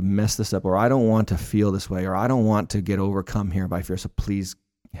want to mess this up, or I don't want to feel this way, or I don't want to get overcome here by fear, so please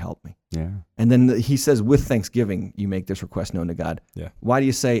help me. Yeah. And then he says, with thanksgiving, you make this request known to God. Yeah. Why do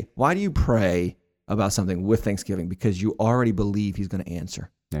you pray about something with thanksgiving? Because you already believe he's going to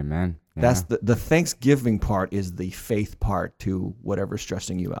answer. Amen. Yeah. That's the thanksgiving part is the faith part to whatever's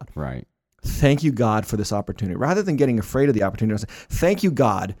stressing you out. Right. Thank you, God, for this opportunity. Rather than getting afraid of the opportunity, thank you,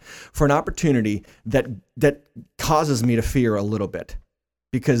 God, for an opportunity that causes me to fear a little bit,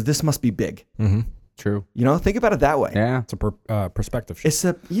 because this must be big. Mm-hmm. True. Think about it that way. Yeah. It's a perspective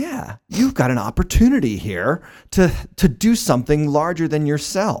shift. You've got an opportunity here to do something larger than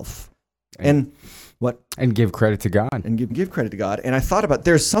yourself. And what? And give credit to God. And give credit to God. And I thought about,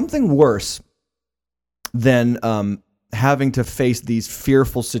 there's something worse than having to face these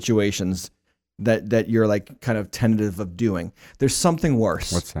fearful situations that you're like kind of tentative of doing. There's something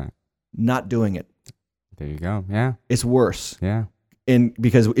worse. What's that? Not doing it. There you go. Yeah. It's worse. Yeah. And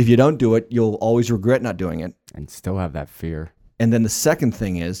because if you don't do it, you'll always regret not doing it. And still have that fear. And then the second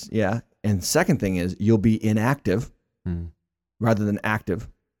thing is, you'll be inactive rather than active.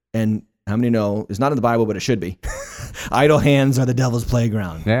 And how many know, it's not in the Bible, but it should be. Idle hands are the devil's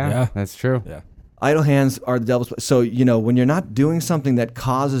playground. Yeah, that's true. Yeah. Idle hands are the devil's. So, when you're not doing something that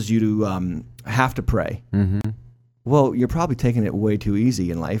causes you to have to pray, well, you're probably taking it way too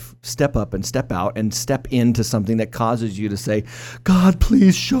easy in life. Step up and step out and step into something that causes you to say, God,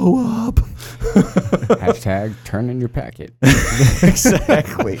 please show up. Hashtag turn in your packet.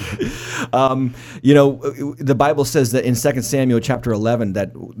 Exactly. The Bible says that in 2 Samuel chapter 11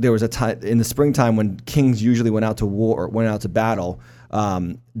 that there was a time in the springtime when kings usually went out to war, went out to battle.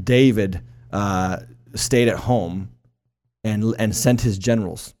 David stayed at home and sent his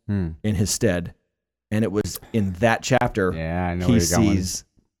generals in his stead. And it was in that chapter he sees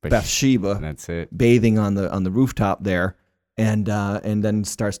Bathsheba that's it. bathing on the rooftop there, and then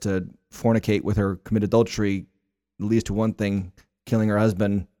starts to fornicate with her, commit adultery, leads to one thing, killing her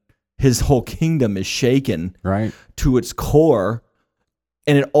husband. His whole kingdom is shaken to its core,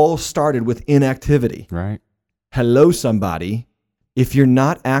 and it all started with inactivity. Right. Hello, somebody. If you're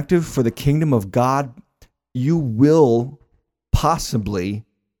not active for the kingdom of God, you will possibly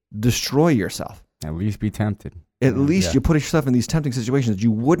destroy yourself. At least be tempted. At least you put yourself in these tempting situations you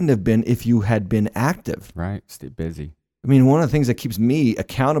wouldn't have been if you had been active. Right. Stay busy. I mean, one of the things that keeps me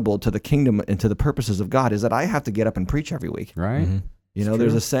accountable to the kingdom and to the purposes of God is that I have to get up and preach every week. Right. Mm-hmm.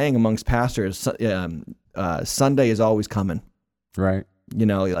 There's a saying amongst pastors, Sunday is always coming. Right.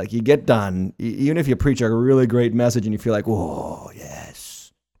 Like you get done, even if you preach a really great message and you feel like, whoa,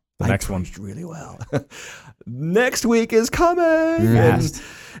 yes. The next one really well. Next week is coming. Yes.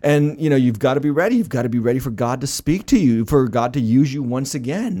 And you've got to be ready. You've got to be ready for God to speak to you, for God to use you once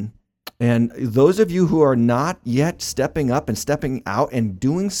again. And those of you who are not yet stepping up and stepping out and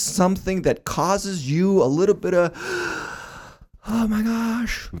doing something that causes you a little bit of, oh my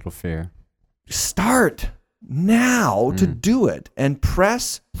gosh. A little fear. Start now to do it and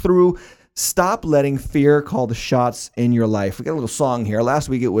press through. Stop letting fear call the shots in your life. We got a little song here. Last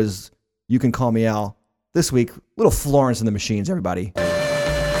week it was You Can Call Me Al. This week, little Florence and the Machines, everybody.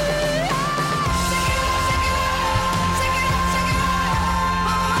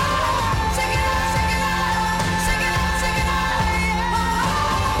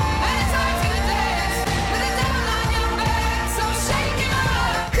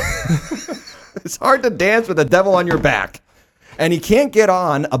 It's hard to dance with the devil on your back. And he can't get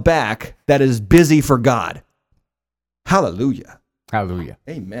on a back that is busy for God. Hallelujah. Hallelujah.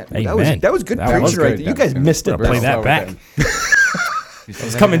 Amen. Amen. That was good preaching right there. You guys missed it. Play that back.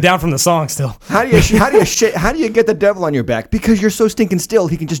 It's coming down from the song still. How do you get the devil on your back? Because you're so stinking still,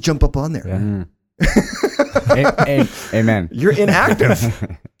 he can just jump up on there. Yeah. Amen. You're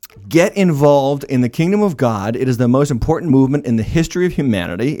inactive. Get involved in the kingdom of God. It is the most important movement in the history of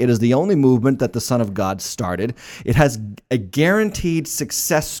humanity. It is the only movement that the Son of God started. It has a guaranteed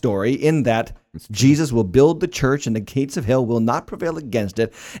success story in that Jesus will build the church and the gates of hell will not prevail against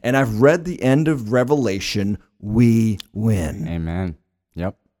it. And I've read the end of Revelation. We win. Amen.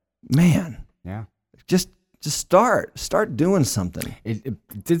 Yep. Man. Yeah. Just start doing something. It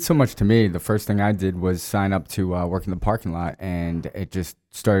did so much to me. The first thing I did was sign up to work in the parking lot, and it just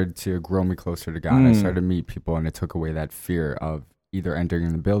started to grow me closer to God. I started to meet people, and it took away that fear of either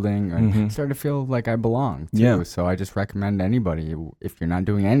entering the building, and started to feel like I belong too. Yeah. So I just recommend anybody, if you're not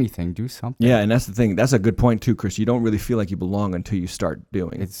doing anything, do something. Yeah, and that's the thing. That's a good point too, Chris. You don't really feel like you belong until you start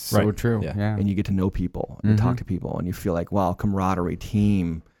doing. It's so true. Yeah. And you get to know people and talk to people, and you feel like, wow, camaraderie,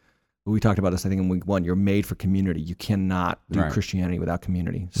 team. We talked about this, I think, in week 1. You're made for community. You cannot do Christianity without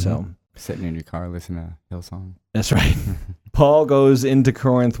community. So sitting in your car, listen to Hillsong. That's right. Paul goes into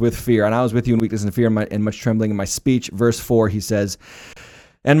Corinth with fear. And I was with you in weakness and fear and much trembling in my speech. Verse 4, he says,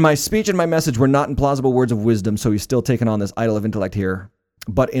 and my speech and my message were not in plausible words of wisdom. So he's still taking on this idol of intellect here.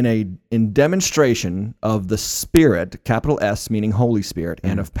 But in demonstration of the Spirit, capital S, meaning Holy Spirit,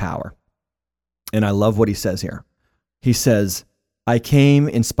 and of power. And I love what he says here. He says, I came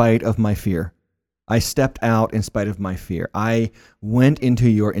in spite of my fear. I stepped out in spite of my fear. I went into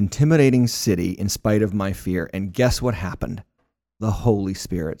your intimidating city in spite of my fear. And guess what happened? The Holy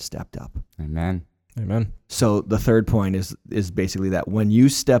Spirit stepped up. Amen. Amen. So the third point is basically that when you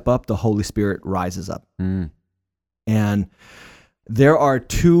step up, the Holy Spirit rises up. And there are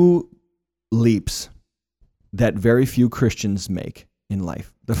 2 leaps that very few Christians make in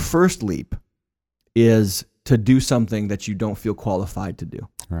life. The first leap is to do something that you don't feel qualified to do.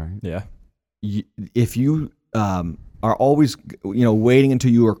 Right. Yeah. If you are always, waiting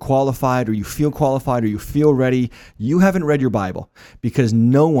until you are qualified or you feel ready, you haven't read your Bible, because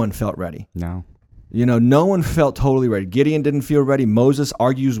no one felt ready. No. No one felt totally ready. Gideon didn't feel ready. Moses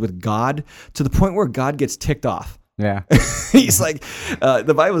argues with God to the point where God gets ticked off. Yeah. He's like,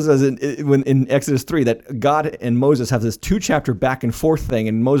 the Bible says in Exodus 3 that God and Moses have this 2-chapter back and forth thing.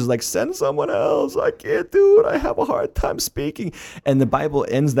 And Moses is like, send someone else. I can't do it. I have a hard time speaking. And the Bible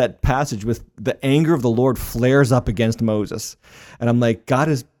ends that passage with the anger of the Lord flares up against Moses. And I'm like, God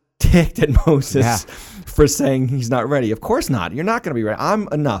is ticked at Moses for saying he's not ready. Of course not. You're not going to be ready. I'm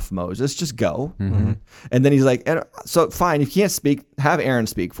enough, Moses. Just go. And then he's like, so fine, if you can't speak, have Aaron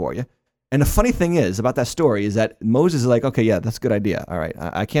speak for you. And the funny thing is about that story is that Moses is like, okay, yeah, that's a good idea. All right,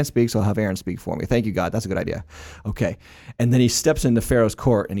 I can't speak, so I'll have Aaron speak for me. Thank you, God. That's a good idea. Okay. And then he steps into Pharaoh's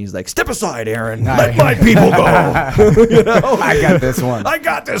court and he's like, step aside, Aaron. Let my people go. I got this one. I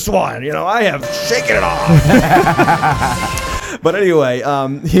got this one. I have shaken it off. But anyway,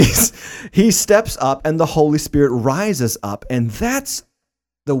 he steps up and the Holy Spirit rises up. And that's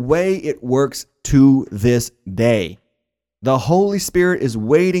the way it works to this day. The Holy Spirit is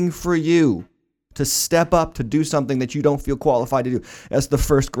waiting for you to step up to do something that you don't feel qualified to do. That's the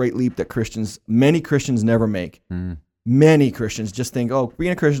first great leap that many Christians never make. Many Christians just think,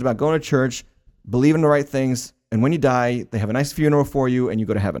 being a Christian is about going to church, believing the right things, and when you die, they have a nice funeral for you and you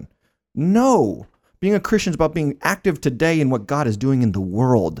go to heaven. No. Being a Christian is about being active today in what God is doing in the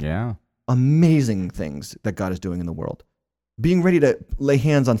world. Yeah. Amazing things that God is doing in the world. Being ready to lay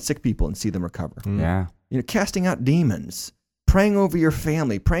hands on sick people and see them recover. Yeah. Casting out demons, praying over your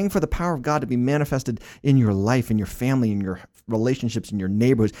family, praying for the power of God to be manifested in your life, in your family, in your relationships, in your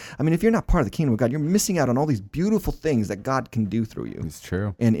neighborhoods. I mean, if you're not part of the kingdom of God, you're missing out on all these beautiful things that God can do through you. It's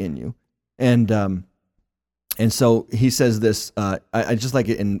true. And in you. And so he says this, I just like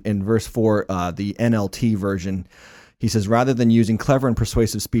it in verse 4, the NLT version. He says, rather than using clever and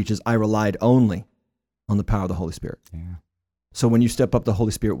persuasive speeches, I relied only on the power of the Holy Spirit. Yeah. So when you step up, the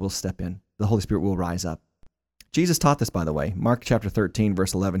Holy Spirit will step in. The Holy Spirit will rise up. Jesus taught this, by the way. Mark chapter 13,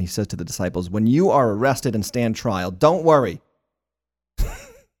 verse 11, he says to the disciples, when you are arrested and stand trial, don't worry.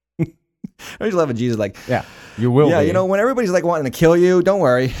 I just love it. Jesus like, yeah, you will be. When everybody's like wanting to kill you, don't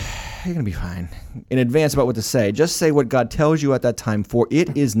worry. You're going to be fine. In advance about what to say. Just say what God tells you at that time, for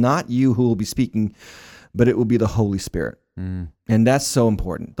it is not you who will be speaking, but it will be the Holy Spirit. And that's so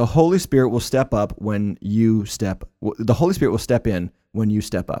important. The Holy Spirit will step up when you the Holy Spirit will step in when you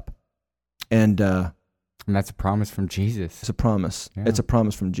step up. And And that's a promise from Jesus. It's a promise. Yeah. It's a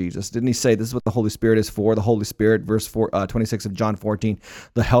promise from Jesus. Didn't he say this is what the Holy Spirit is for? The Holy Spirit, verse 26 of John 14,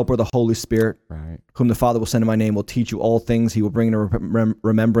 the helper, the Holy Spirit, Right. whom the Father will send in my name, will teach you all things. He will bring into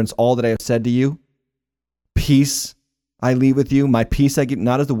remembrance all that I have said to you. Peace I leave with you. My peace I give,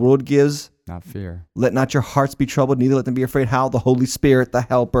 not as the world gives. Not fear. Let not your hearts be troubled, neither let them be afraid. How? The Holy Spirit, the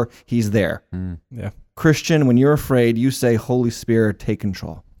helper, he's there. Yeah. Christian, when you're afraid, you say, Holy Spirit, take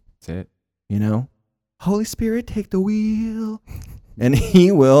control. That's it. You know? Holy Spirit, take the wheel. And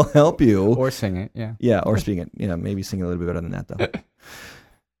he will help you. Or sing it, yeah. Yeah, or speak it. Yeah, maybe sing a little bit better than that,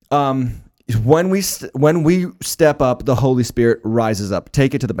 though. When we step up, the Holy Spirit rises up.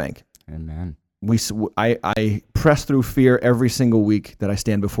 Take it to the bank. Amen. I press through fear every single week that I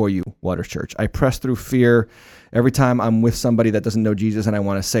stand before you, Waters Church. I press through fear every time I'm with somebody that doesn't know Jesus and I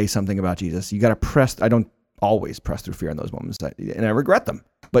want to say something about Jesus. You got to press. I don't always press through fear in those moments, and I regret them.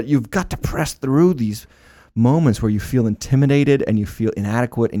 But you've got to press through these moments where you feel intimidated and you feel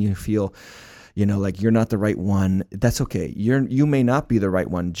inadequate and you feel, like you're not the right one. That's okay. You may not be the right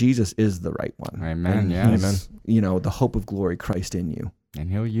one. Jesus is the right one. Amen. And Yes. he's, the hope of glory, Christ in you. And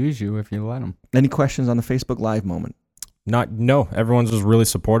he'll use you if you let him. Any questions on the Facebook Live moment? No. Everyone's just really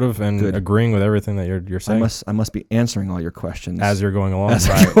supportive and Good. agreeing with everything that you're saying I must be answering all your questions as you're going along. as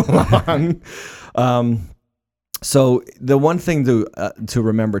I go along. So the one thing to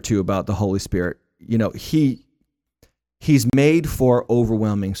remember too about the Holy Spirit, he's made for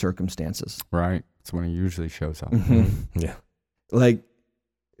overwhelming circumstances. Right. That's when he usually shows up. Yeah.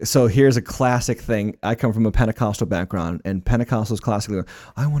 So here's a classic thing. I come from a Pentecostal background, and Pentecostals classically go,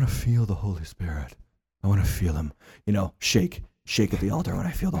 I want to feel the Holy Spirit. I want to feel him. Shake at the altar when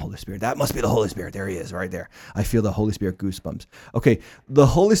I feel the Holy Spirit. That must be the Holy Spirit. There he is, right there. I feel the Holy Spirit goosebumps. Okay, the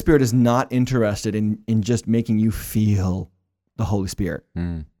Holy Spirit is not interested in just making you feel the Holy Spirit.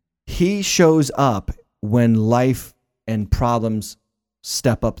 He shows up when life and problems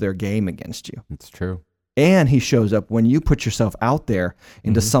step up their game against you. It's true. And he shows up when you put yourself out there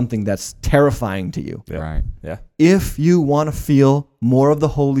into something that's terrifying to you. Yeah. Right. Yeah. If you want to feel more of the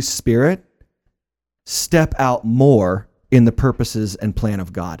Holy Spirit, step out more in the purposes and plan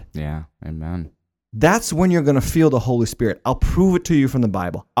of God. Yeah. Amen. That's when you're going to feel the Holy Spirit. I'll prove it to you from the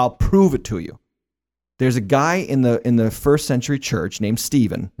Bible. I'll prove it to you. There's a guy in the first century church named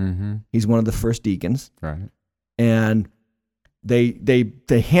Stephen. Mm-hmm. He's one of the first deacons. Right. And they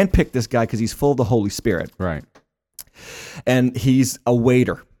handpicked this guy because he's full of the Holy Spirit. Right. And he's a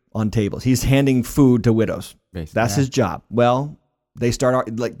waiter on tables. He's handing food to widows. Basically, That's yeah. his job. Well, they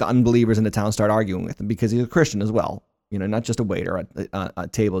start, like the unbelievers in the town start arguing with him because he's a Christian as well. Not just a waiter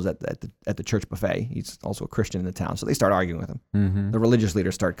at tables at the church buffet. He's also a Christian in the town. So they start arguing with him. Mm-hmm. The religious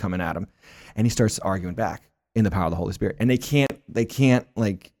leaders start coming at him, and he starts arguing back in the power of the Holy Spirit. And they can't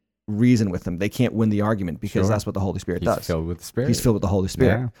like reason with him. They can't win the argument because that's what the Holy Spirit does. He's filled with the Spirit. He's filled with the Holy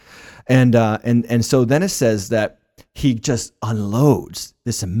Spirit. Yeah. And so then it says that he just unloads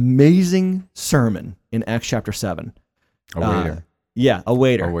this amazing sermon in Acts chapter 7. A waiter. A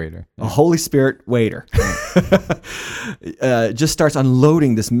waiter. A waiter. A Holy Spirit waiter. Just starts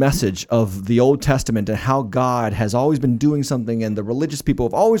unloading this message of the Old Testament and how God has always been doing something and the religious people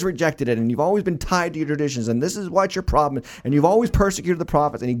have always rejected it and you've always been tied to your traditions and this is what's your problem and you've always persecuted the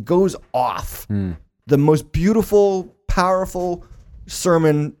prophets, and he goes off. The most beautiful, powerful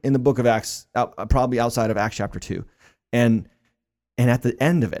sermon in the book of Acts, probably outside of Acts chapter 2. And at the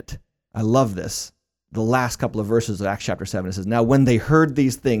end of it, I love this. The last couple of verses of Acts chapter 7, it says, now when they heard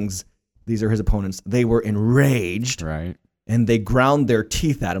these things, these are his opponents, they were enraged, Right. and they ground their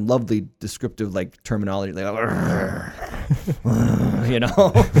teeth at him. Lovely descriptive terminology. Like,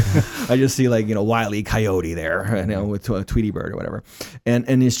 I just see Wile E. Coyote there, with a Tweety Bird or whatever.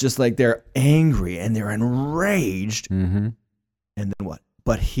 And it's just like they're angry and they're enraged. Mm-hmm. And then what?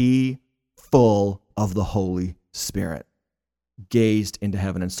 But he, full of the Holy Spirit, gazed into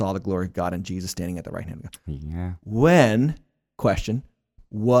heaven and saw the glory of God and Jesus standing at the right hand of God. Yeah. When, question,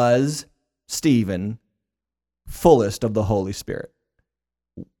 was Stephen fullest of the Holy Spirit?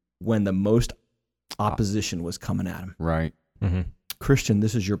 When the most opposition was coming at him. Right. Mm-hmm. Christian,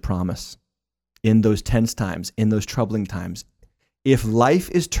 this is your promise. In those tense times, in those troubling times, if life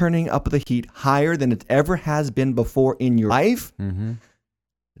is turning up the heat higher than it ever has been before in your life,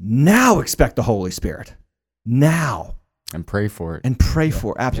 now expect the Holy Spirit. Now. And pray for it. And pray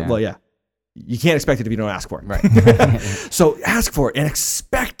for it. Absolutely. Well, yeah. You can't expect it if you don't ask for it. Right. So ask for it and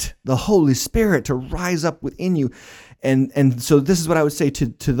expect the Holy Spirit to rise up within you. And so this is what I would say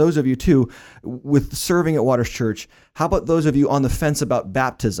to those of you too, with serving at Waters Church. How about those of you on the fence about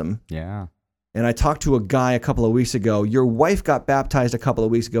baptism? Yeah. And I talked to a guy a couple of weeks ago. Your wife got baptized a couple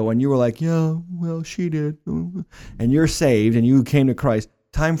of weeks ago, and you were like, yeah, well, she did. And you're saved, and you came to Christ.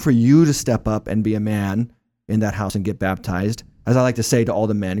 Time for you to step up and be a man in that house and get baptized. As I like to say to all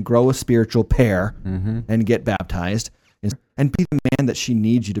the men, grow a spiritual pair and get baptized. And be the man that she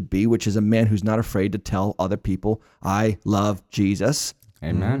needs you to be, which is a man who's not afraid to tell other people, I love Jesus.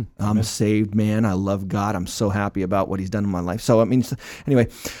 Amen. I'm a saved man. I love God. I'm so happy about what he's done in my life. So, I mean, anyway,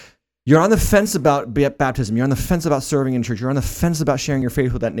 you're on the fence about baptism. You're on the fence about serving in church. You're on the fence about sharing your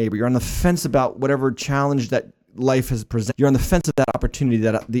faith with that neighbor. You're on the fence about whatever challenge that life has presented. You're on the fence of that opportunity.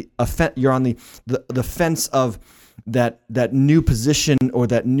 You're on the fence of that new position or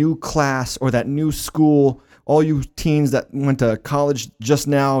that new class or that new school. All you teens that went to college just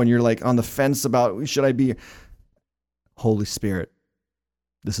now and you're like on the fence about, should I be? Holy Spirit,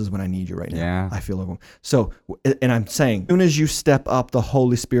 this is when I need you right now. Yeah. I feel overwhelmed. So, and I'm saying, as soon as you step up, the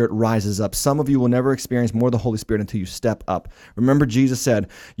Holy Spirit rises up. Some of you will never experience more of the Holy Spirit until you step up. Remember, Jesus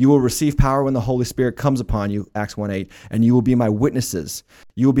said, you will receive power when the Holy Spirit comes upon you, Acts 1:8, and you will be my witnesses.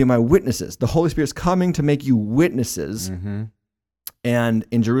 You will be my witnesses. The Holy Spirit's coming to make you witnesses. Mm-hmm. And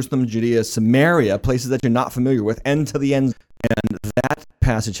in Jerusalem, Judea, Samaria, places that you're not familiar with, and to the ends. And that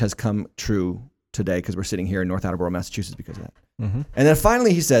passage has come true today because we're sitting here in North Attleboro, Massachusetts because of that. Mm-hmm. And then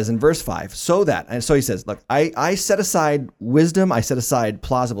finally he says in verse 5, so he says, look, I set aside wisdom, I set aside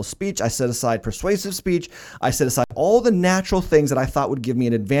plausible speech, I set aside persuasive speech, I set aside all the natural things that I thought would give me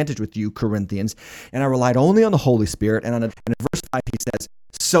an advantage with you, Corinthians, and I relied only on the Holy Spirit. And in verse 5 he says,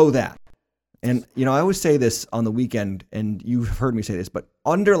 so that. And, you know, I always say this on the weekend, and you've heard me say this, but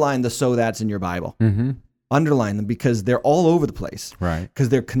underline the so that's in your Bible. Mm-hmm. Underline them because they're all over the place. Right. Because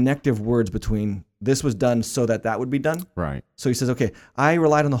they're connective words between this was done so that that would be done. Right. So he says, okay, I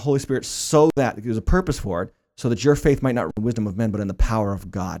relied on the Holy Spirit so that there's a purpose for it, so that your faith might not run in the wisdom of men, but in the power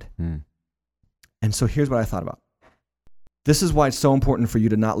of God. Mm. And so here's what I thought about. This is why it's so important for you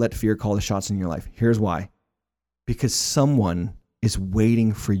to not let fear call the shots in your life. Here's why. Because someone is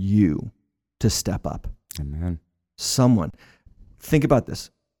waiting for you to step up. Amen. Someone. Think about this.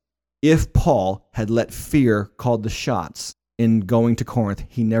 If Paul had let fear call the shots in going to Corinth,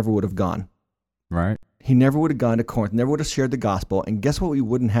 he never would have gone. Right. He never would have gone to Corinth, never would have shared the gospel. And guess what we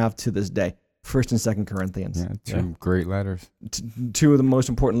wouldn't have to this day? 1st and 2nd Corinthians. Yeah. Two great letters. Two of the most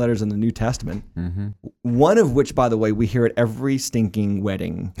important letters in the New Testament. Mm-hmm. One of which, by the way, we hear at every stinking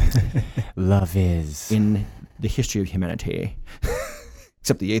wedding. Love is. In the history of humanity.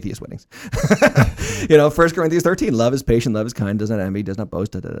 Except the atheist weddings. 1 Corinthians 13, love is patient, love is kind, does not envy, does not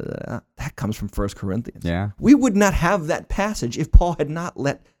boast. That comes from 1 Corinthians. Yeah. We would not have that passage if Paul had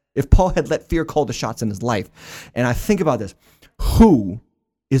let fear call the shots in his life. And I think about this. Who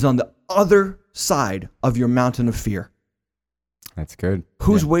is on the other side of your mountain of fear? That's good.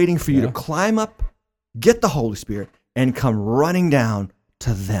 Who's waiting for you to climb up, get the Holy Spirit, and come running down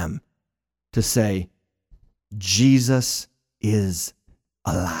to them to say, Jesus is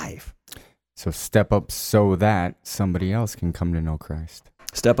alive. So step up so that somebody else can come to know Christ.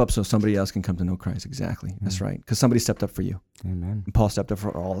 Step up so somebody else can come to know Christ. Exactly. That's right. Because somebody stepped up for you. Amen. And Paul stepped up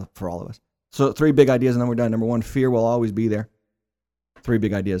for all of us. So 3 big ideas and then we're done. Number 1, fear will always be there. 3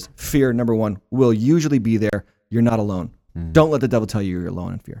 big ideas. Fear, number 1, will usually be there. You're not alone. Mm. Don't let the devil tell you you're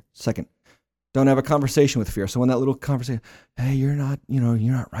alone in fear. 2nd, don't have a conversation with fear. So when that little conversation, hey, you're not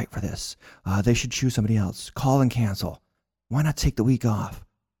right for this. They should choose somebody else. Call and cancel. Why not take the week off?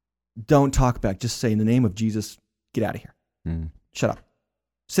 Don't talk back. Just say, in the name of Jesus, get out of here. Mm. Shut up.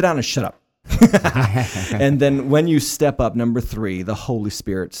 Sit down and shut up. And then when you step up, number 3, the Holy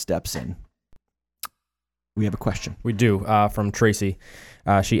Spirit steps in. We have a question. We do, from Tracy.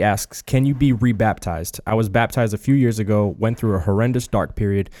 She asks, can you be rebaptized? I was baptized a few years ago, went through a horrendous dark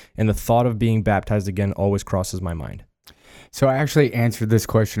period, and the thought of being baptized again always crosses my mind. So I actually answered this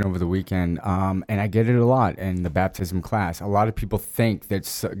question over the weekend, and I get it a lot in the baptism class. A lot of people think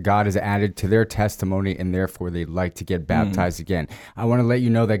that God has added to their testimony, and therefore they'd like to get baptized again. I want to let you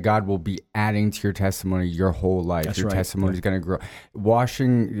know that God will be adding to your testimony your whole life. That's your right. testimony is going to grow.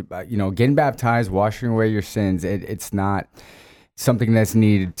 Washing, getting baptized, washing away your sins, it's not something that's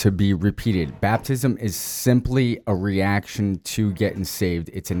needed to be repeated. Baptism is simply a reaction to getting saved.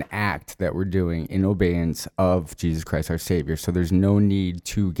 It's an act that we're doing in obedience of Jesus Christ, our Savior. So there's no need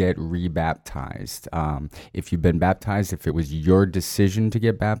to get rebaptized. If you've been baptized, if it was your decision to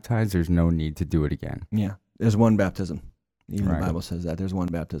get baptized, there's no need to do it again. Yeah, there's one baptism. Even Right. the Bible says that. There's one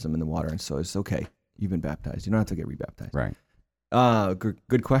baptism in the water, and so it's okay. You've been baptized. You don't have to get rebaptized. Right.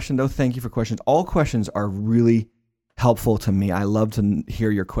 Good question, though. Thank you for questions. All questions are really helpful to me. I love to hear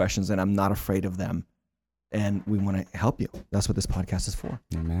your questions, and I'm not afraid of them. And we want to help you. That's what this podcast is for.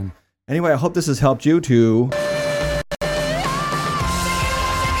 Amen. Anyway, I hope this has helped you to...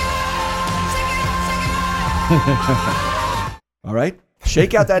 All right?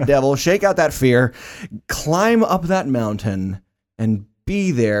 Shake out that devil, shake out that fear, climb up that mountain, and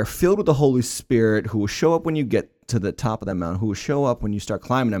be there filled with the Holy Spirit, who will show up when you get to the top of that mountain, who will show up when you start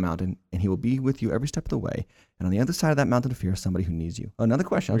climbing that mountain, and he will be with you every step of the way. And on the other side of that mountain of fear is somebody who needs you. Oh, another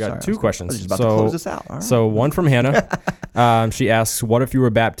question. We got two questions. I was just about to close this out. All right. So one from Hannah. She asks, what if you were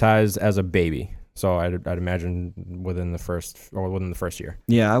baptized as a baby? So I'd imagine within the first year.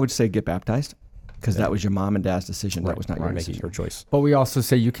 Yeah, I would say get baptized, because that was your mom and dad's decision. That was not your making decision. her choice. But we also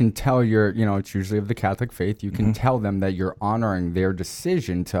say you can tell it's usually of the Catholic faith. You can tell them that you're honoring their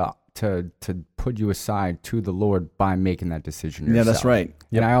decision to put you aside to the Lord by making that decision yourself. Yeah, that's right.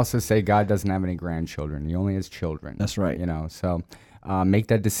 And I also say God doesn't have any grandchildren. He only has children. That's right. So make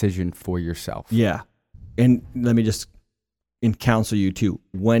that decision for yourself. Yeah. And let me just counsel you too.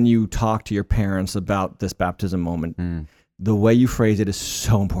 When you talk to your parents about this baptism moment, the way you phrase it is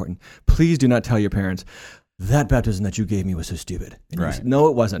so important. Please do not tell your parents, that baptism that you gave me was so stupid. Right. No,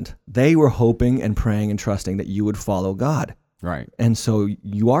 it wasn't. They were hoping and praying and trusting that you would follow God. Right. And so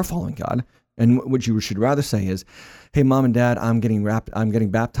you are following God. And what you should rather say is, hey, Mom and Dad, I'm getting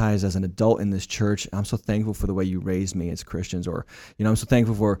baptized as an adult in this church. I'm so thankful for the way you raised me as Christians. Or, I'm so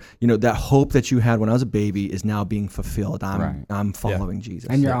thankful for, that hope that you had when I was a baby is now being fulfilled. I'm following Jesus.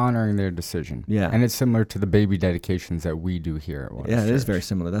 And you're honoring their decision. Yeah. And it's similar to the baby dedications that we do here at Waters Yeah, it Church. is very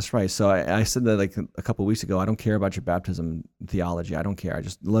similar. That's right. So I said that like a couple of weeks ago. I don't care about your baptism theology. I don't care. I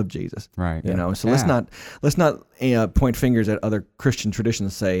just love Jesus. Right. So let's not point fingers at other Christian traditions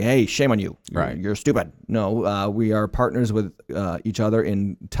and say, hey, shame on you. You're stupid. No, we are partners with each other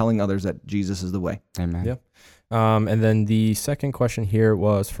in telling others that Jesus is the way. Amen. Yep. And then the second question here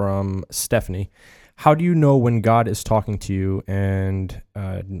was from Stephanie. How do you know when God is talking to you? And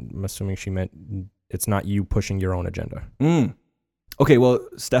I'm assuming she meant it's not you pushing your own agenda. Okay, well,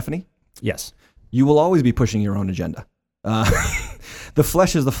 Stephanie? Yes. You will always be pushing your own agenda. The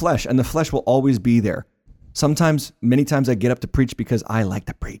flesh is the flesh, and the flesh will always be there. Many times I get up to preach because I like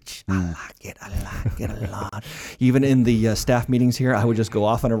to preach. I like it a lot. Even in the staff meetings here, I would just go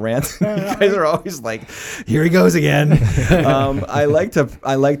off on a rant. You guys are always like, here he goes again. I like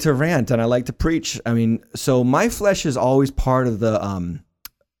to rant and I like to preach. I mean, so my flesh is always part of the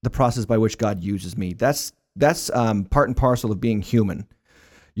process by which God uses me. That's part and parcel of being human.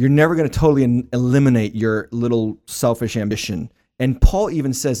 You're never going to totally eliminate your little selfish ambition. And Paul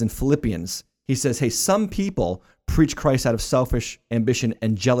even says in Philippians, he says, hey, some people preach Christ out of selfish ambition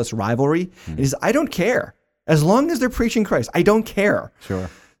and jealous rivalry. And he says, I don't care. As long as they're preaching Christ, I don't care. Sure.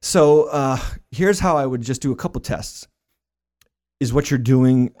 So here's how I would just do a couple tests. Is what you're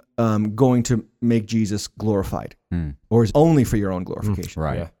doing going to make Jesus glorified? Or is only for your own glorification?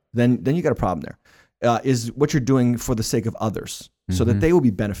 Right. Yeah. Then you got a problem there. Is what you're doing for the sake of others so that they will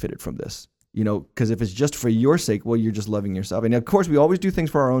be benefited from this? Because if it's just for your sake, well, you're just loving yourself. And of course, we always do things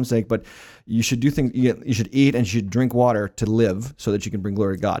for our own sake, but you should do things. You should eat and you should drink water to live so that you can bring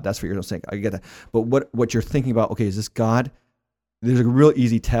glory to God. That's for your own sake. I get that. But what you're thinking about, okay, is this God? There's a real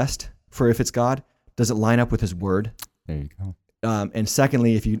easy test for if it's God. Does it line up with his word? There you go. And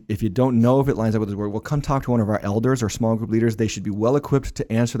secondly, if you don't know if it lines up with his word, well, come talk to one of our elders or small group leaders. They should be well equipped to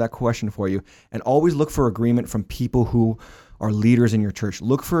answer that question for you. And always look for agreement from people who are leaders in your church.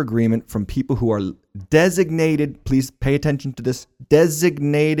 Look for agreement from people who are designated. Please pay attention to this.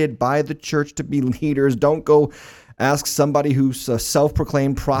 Designated by the church to be leaders. Don't go ask somebody who's a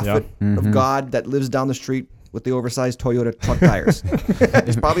self-proclaimed prophet of God that lives down the street with the oversized Toyota truck tires.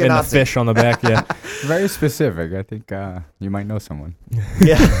 It's probably a And the Nazi. fish on the back, yeah. Very specific. I think you might know someone.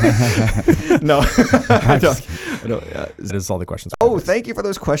 Yeah. No. I don't. That is all the questions. Oh, thank you for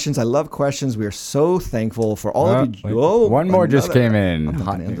those questions. I love questions. We are so thankful for all of you. Wait. Oh, One more just came in. I'm not Hot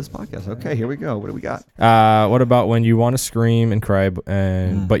going to end news. this podcast. Okay, here we go. What do we got? What about when you want to scream and cry,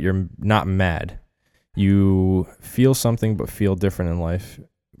 but you're not mad? You feel something but feel different in life,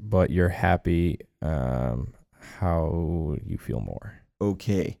 but you're happy. How you feel more?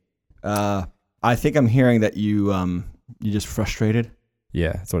 Okay. I think I'm hearing that you're just frustrated.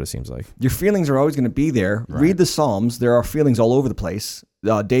 Yeah, that's what it seems like. Your feelings are always going to be there. Right. Read the Psalms. There are feelings all over the place.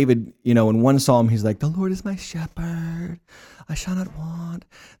 David, in one Psalm, he's like, the Lord is my shepherd. I shall not want.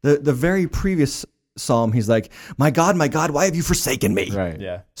 The very previous Psalm, he's like, my God, why have you forsaken me? Right.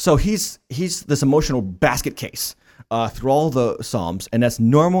 Yeah. So he's this emotional basket case through all the Psalms, and that's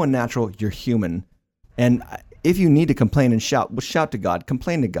normal and natural. You're human. And if you need to complain and shout, well, shout to God,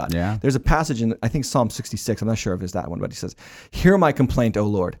 complain to God. Yeah. There's a passage in, I think, Psalm 66. I'm not sure if it's that one, but he says, hear my complaint, O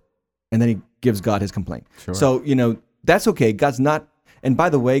Lord. And then he gives God his complaint. Sure. So, that's okay. God's not, And by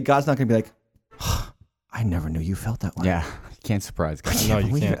the way, God's not going to be like, I never knew you felt that way. Yeah, you can't surprise God. No, you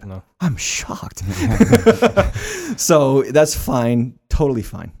believe can't. it. No. I'm shocked. So that's fine. Totally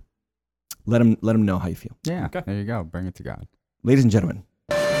fine. Let him know how you feel. Yeah, Okay. there you go. Bring it to God. Ladies and gentlemen,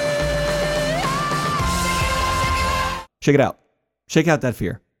 shake it out. Shake out that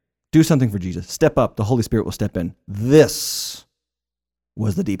fear. Do something for Jesus. Step up. The Holy Spirit will step in. This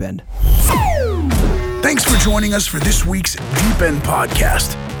was The Deep End. Thanks for joining us for this week's Deep End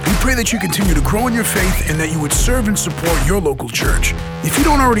Podcast. We pray that you continue to grow in your faith and that you would serve and support your local church. If you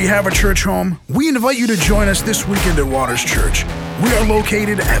don't already have a church home, we invite you to join us this weekend at Waters Church. We are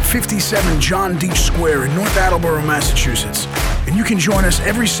located at 57 John Deach Square in North Attleboro, Massachusetts. And you can join us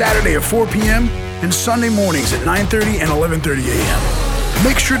every Saturday at 4 p.m. and Sunday mornings at 9:30 and 11:30 a.m.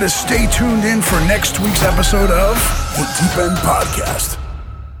 Make sure to stay tuned in for next week's episode of The Deep End Podcast.